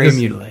were very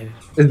mutilated.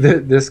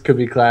 this could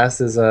be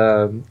classed as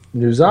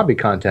new zombie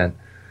content.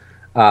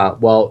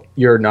 Well,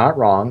 you're not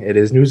wrong. It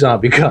is new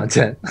zombie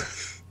content.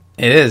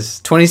 It is.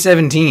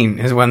 2017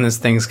 is when this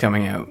thing's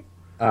coming out.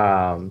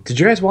 Did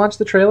you guys watch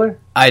the trailer?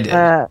 I did.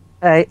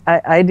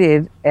 I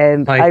did,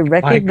 and My I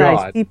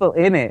recognized God. people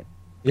in it.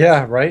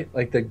 Yeah, right?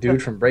 Like the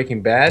dude from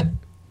Breaking Bad?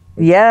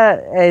 Yeah,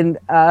 and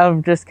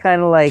I'm just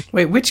kind of like,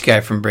 Wait, which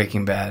guy from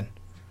Breaking Bad?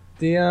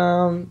 The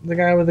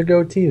guy with the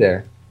goatee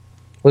there.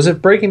 Was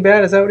it Breaking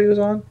Bad? Is that what he was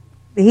on?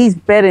 he's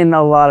been in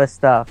a lot of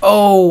stuff.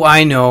 Oh,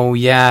 I know.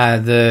 Yeah,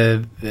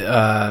 the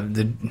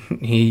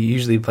he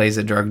usually plays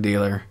a drug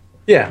dealer.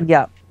 Yeah.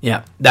 Yeah.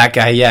 Yeah, that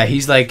guy. Yeah,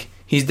 he's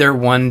their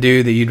one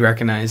dude that you'd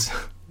recognize.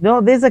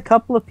 No, there's a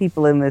couple of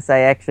people in this I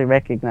actually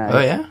recognize. Oh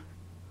yeah.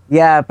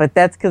 Yeah, but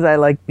that's because I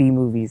like B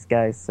movies,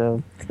 guys.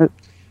 So.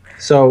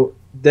 So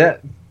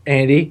that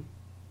Andy,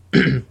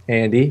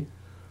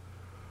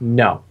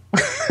 no.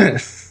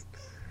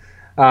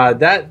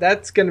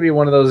 That's going to be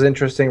one of those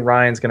interesting.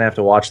 Ryan's going to have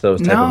to watch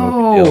those type of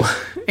movie deals.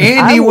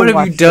 Andy, what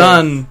have you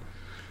done?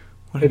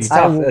 It's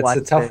tough. It's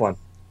a tough one.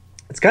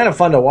 It's kind of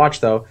fun to watch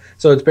though.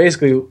 So it's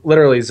basically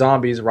literally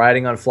zombies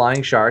riding on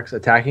flying sharks,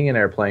 attacking an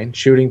airplane,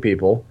 shooting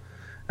people,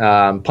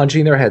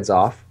 punching their heads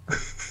off,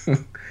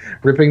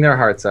 ripping their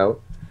hearts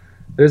out.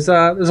 There's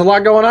a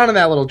lot going on in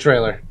that little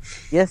trailer.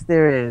 Yes,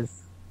 there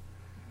is.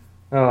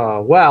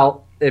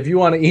 Well, if you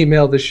want to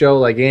email the show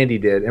like Andy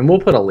did, and we'll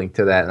put a link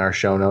to that in our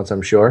show notes,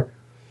 I'm sure.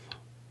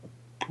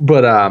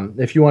 But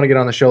if you want to get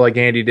on the show like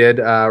Andy did,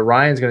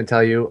 Ryan's going to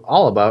tell you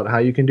all about how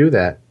you can do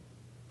that.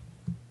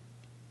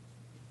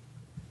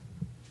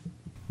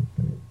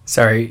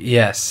 Sorry,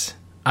 yes.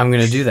 I'm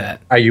going to do that.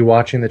 Are you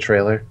watching the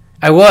trailer?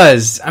 I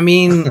was. I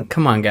mean,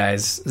 come on,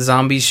 guys.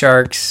 Zombie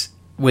sharks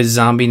with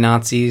zombie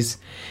Nazis.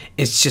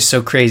 It's just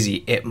so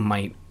crazy. It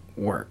might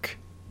work.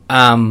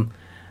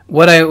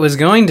 What I was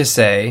going to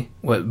say,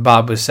 what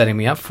Bob was setting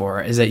me up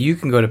for, is that you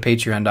can go to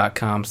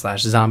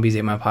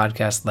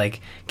patreon.com/zombies8mypodcast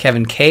like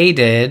Kevin K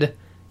did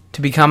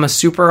to become a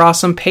super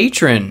awesome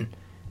patron.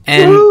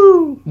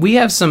 And we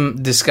have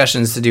some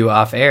discussions to do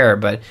off air,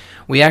 but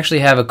we actually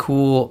have a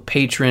cool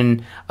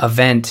patron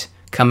event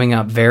coming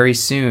up very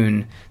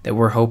soon that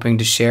we're hoping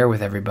to share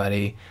with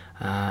everybody.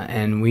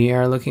 And we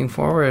are looking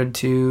forward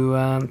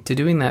to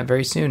doing that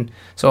very soon.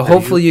 So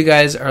hopefully you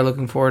guys are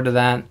looking forward to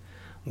that.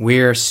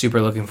 We're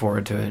super looking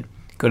forward to it.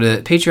 Go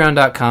to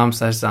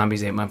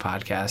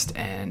patreon.com/zombies8mypodcast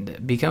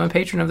and become a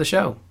patron of the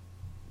show.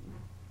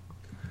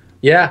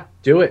 Yeah,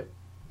 do it.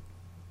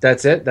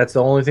 That's it. That's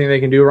the only thing they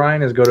can do,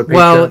 Ryan, is go to patreon.com.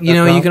 Well,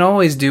 you can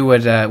always do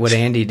what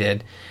Andy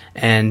did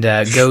and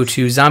go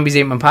to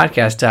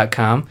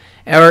zombies8mypodcast.com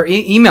or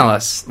email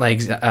us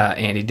like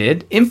Andy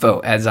did,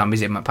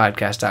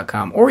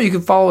 info@zombies8mypodcast.com. Or you can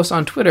follow us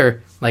on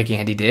Twitter like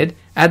Andy did,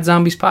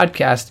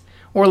 @ZombiesPodcast,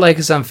 or like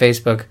us on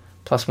Facebook,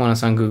 +1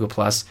 us on Google+,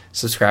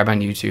 subscribe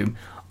on YouTube.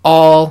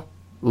 All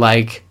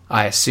like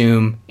I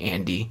assume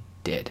Andy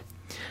did.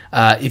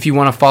 If you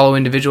want to follow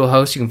individual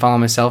hosts, you can follow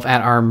myself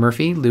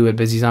 @RMurphy, Lou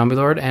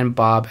 @BusyZombieLord, and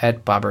Bob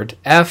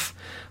 @BobbertF.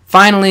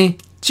 Finally,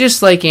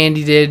 just like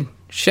Andy did,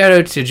 shout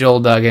out to Joel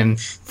Duggan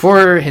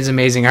for his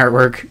amazing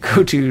artwork.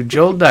 Go to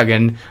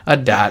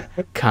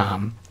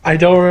joelduggan.com. I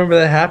don't remember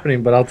that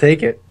happening, but I'll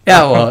take it.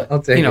 Yeah, well,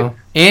 I'll take it.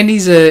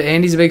 Andy's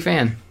a big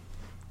fan.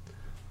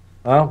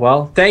 Oh,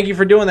 well, thank you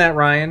for doing that,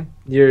 Ryan.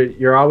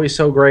 You're always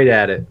so great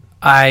at it.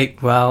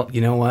 Well, you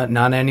know what?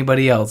 Not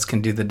anybody else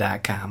can do the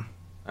 .com.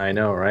 I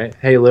know, right?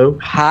 Hey, Lou.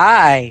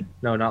 Hi.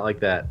 No, not like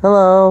that.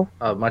 Hello.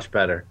 Much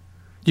better.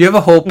 You have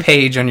a whole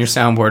page on your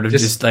soundboard of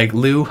just like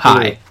Lou,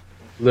 hi.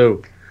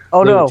 Lou.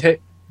 Oh, Lou, no.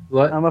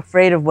 What? I'm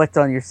afraid of what's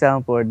on your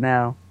soundboard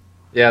now.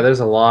 Yeah, there's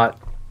a lot.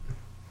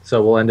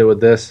 So we'll end it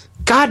with this.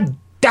 God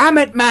damn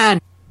it, man!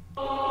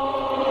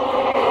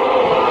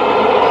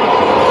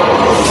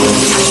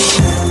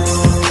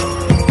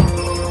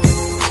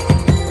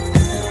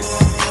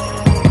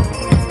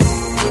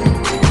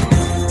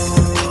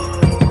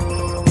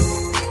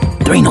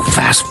 There ain't no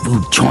fast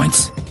food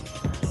joints.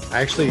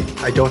 Actually,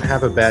 I don't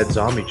have a bad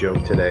zombie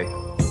joke today.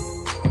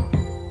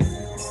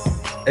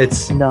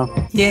 No.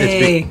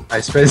 Yay! I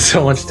spend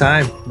so much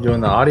time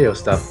doing the audio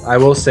stuff. I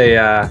will say,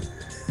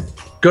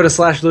 go to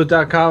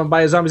 /loot.com and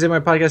buy a Zombies in My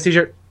Podcast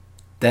t-shirt.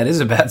 That is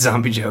a bad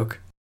zombie joke.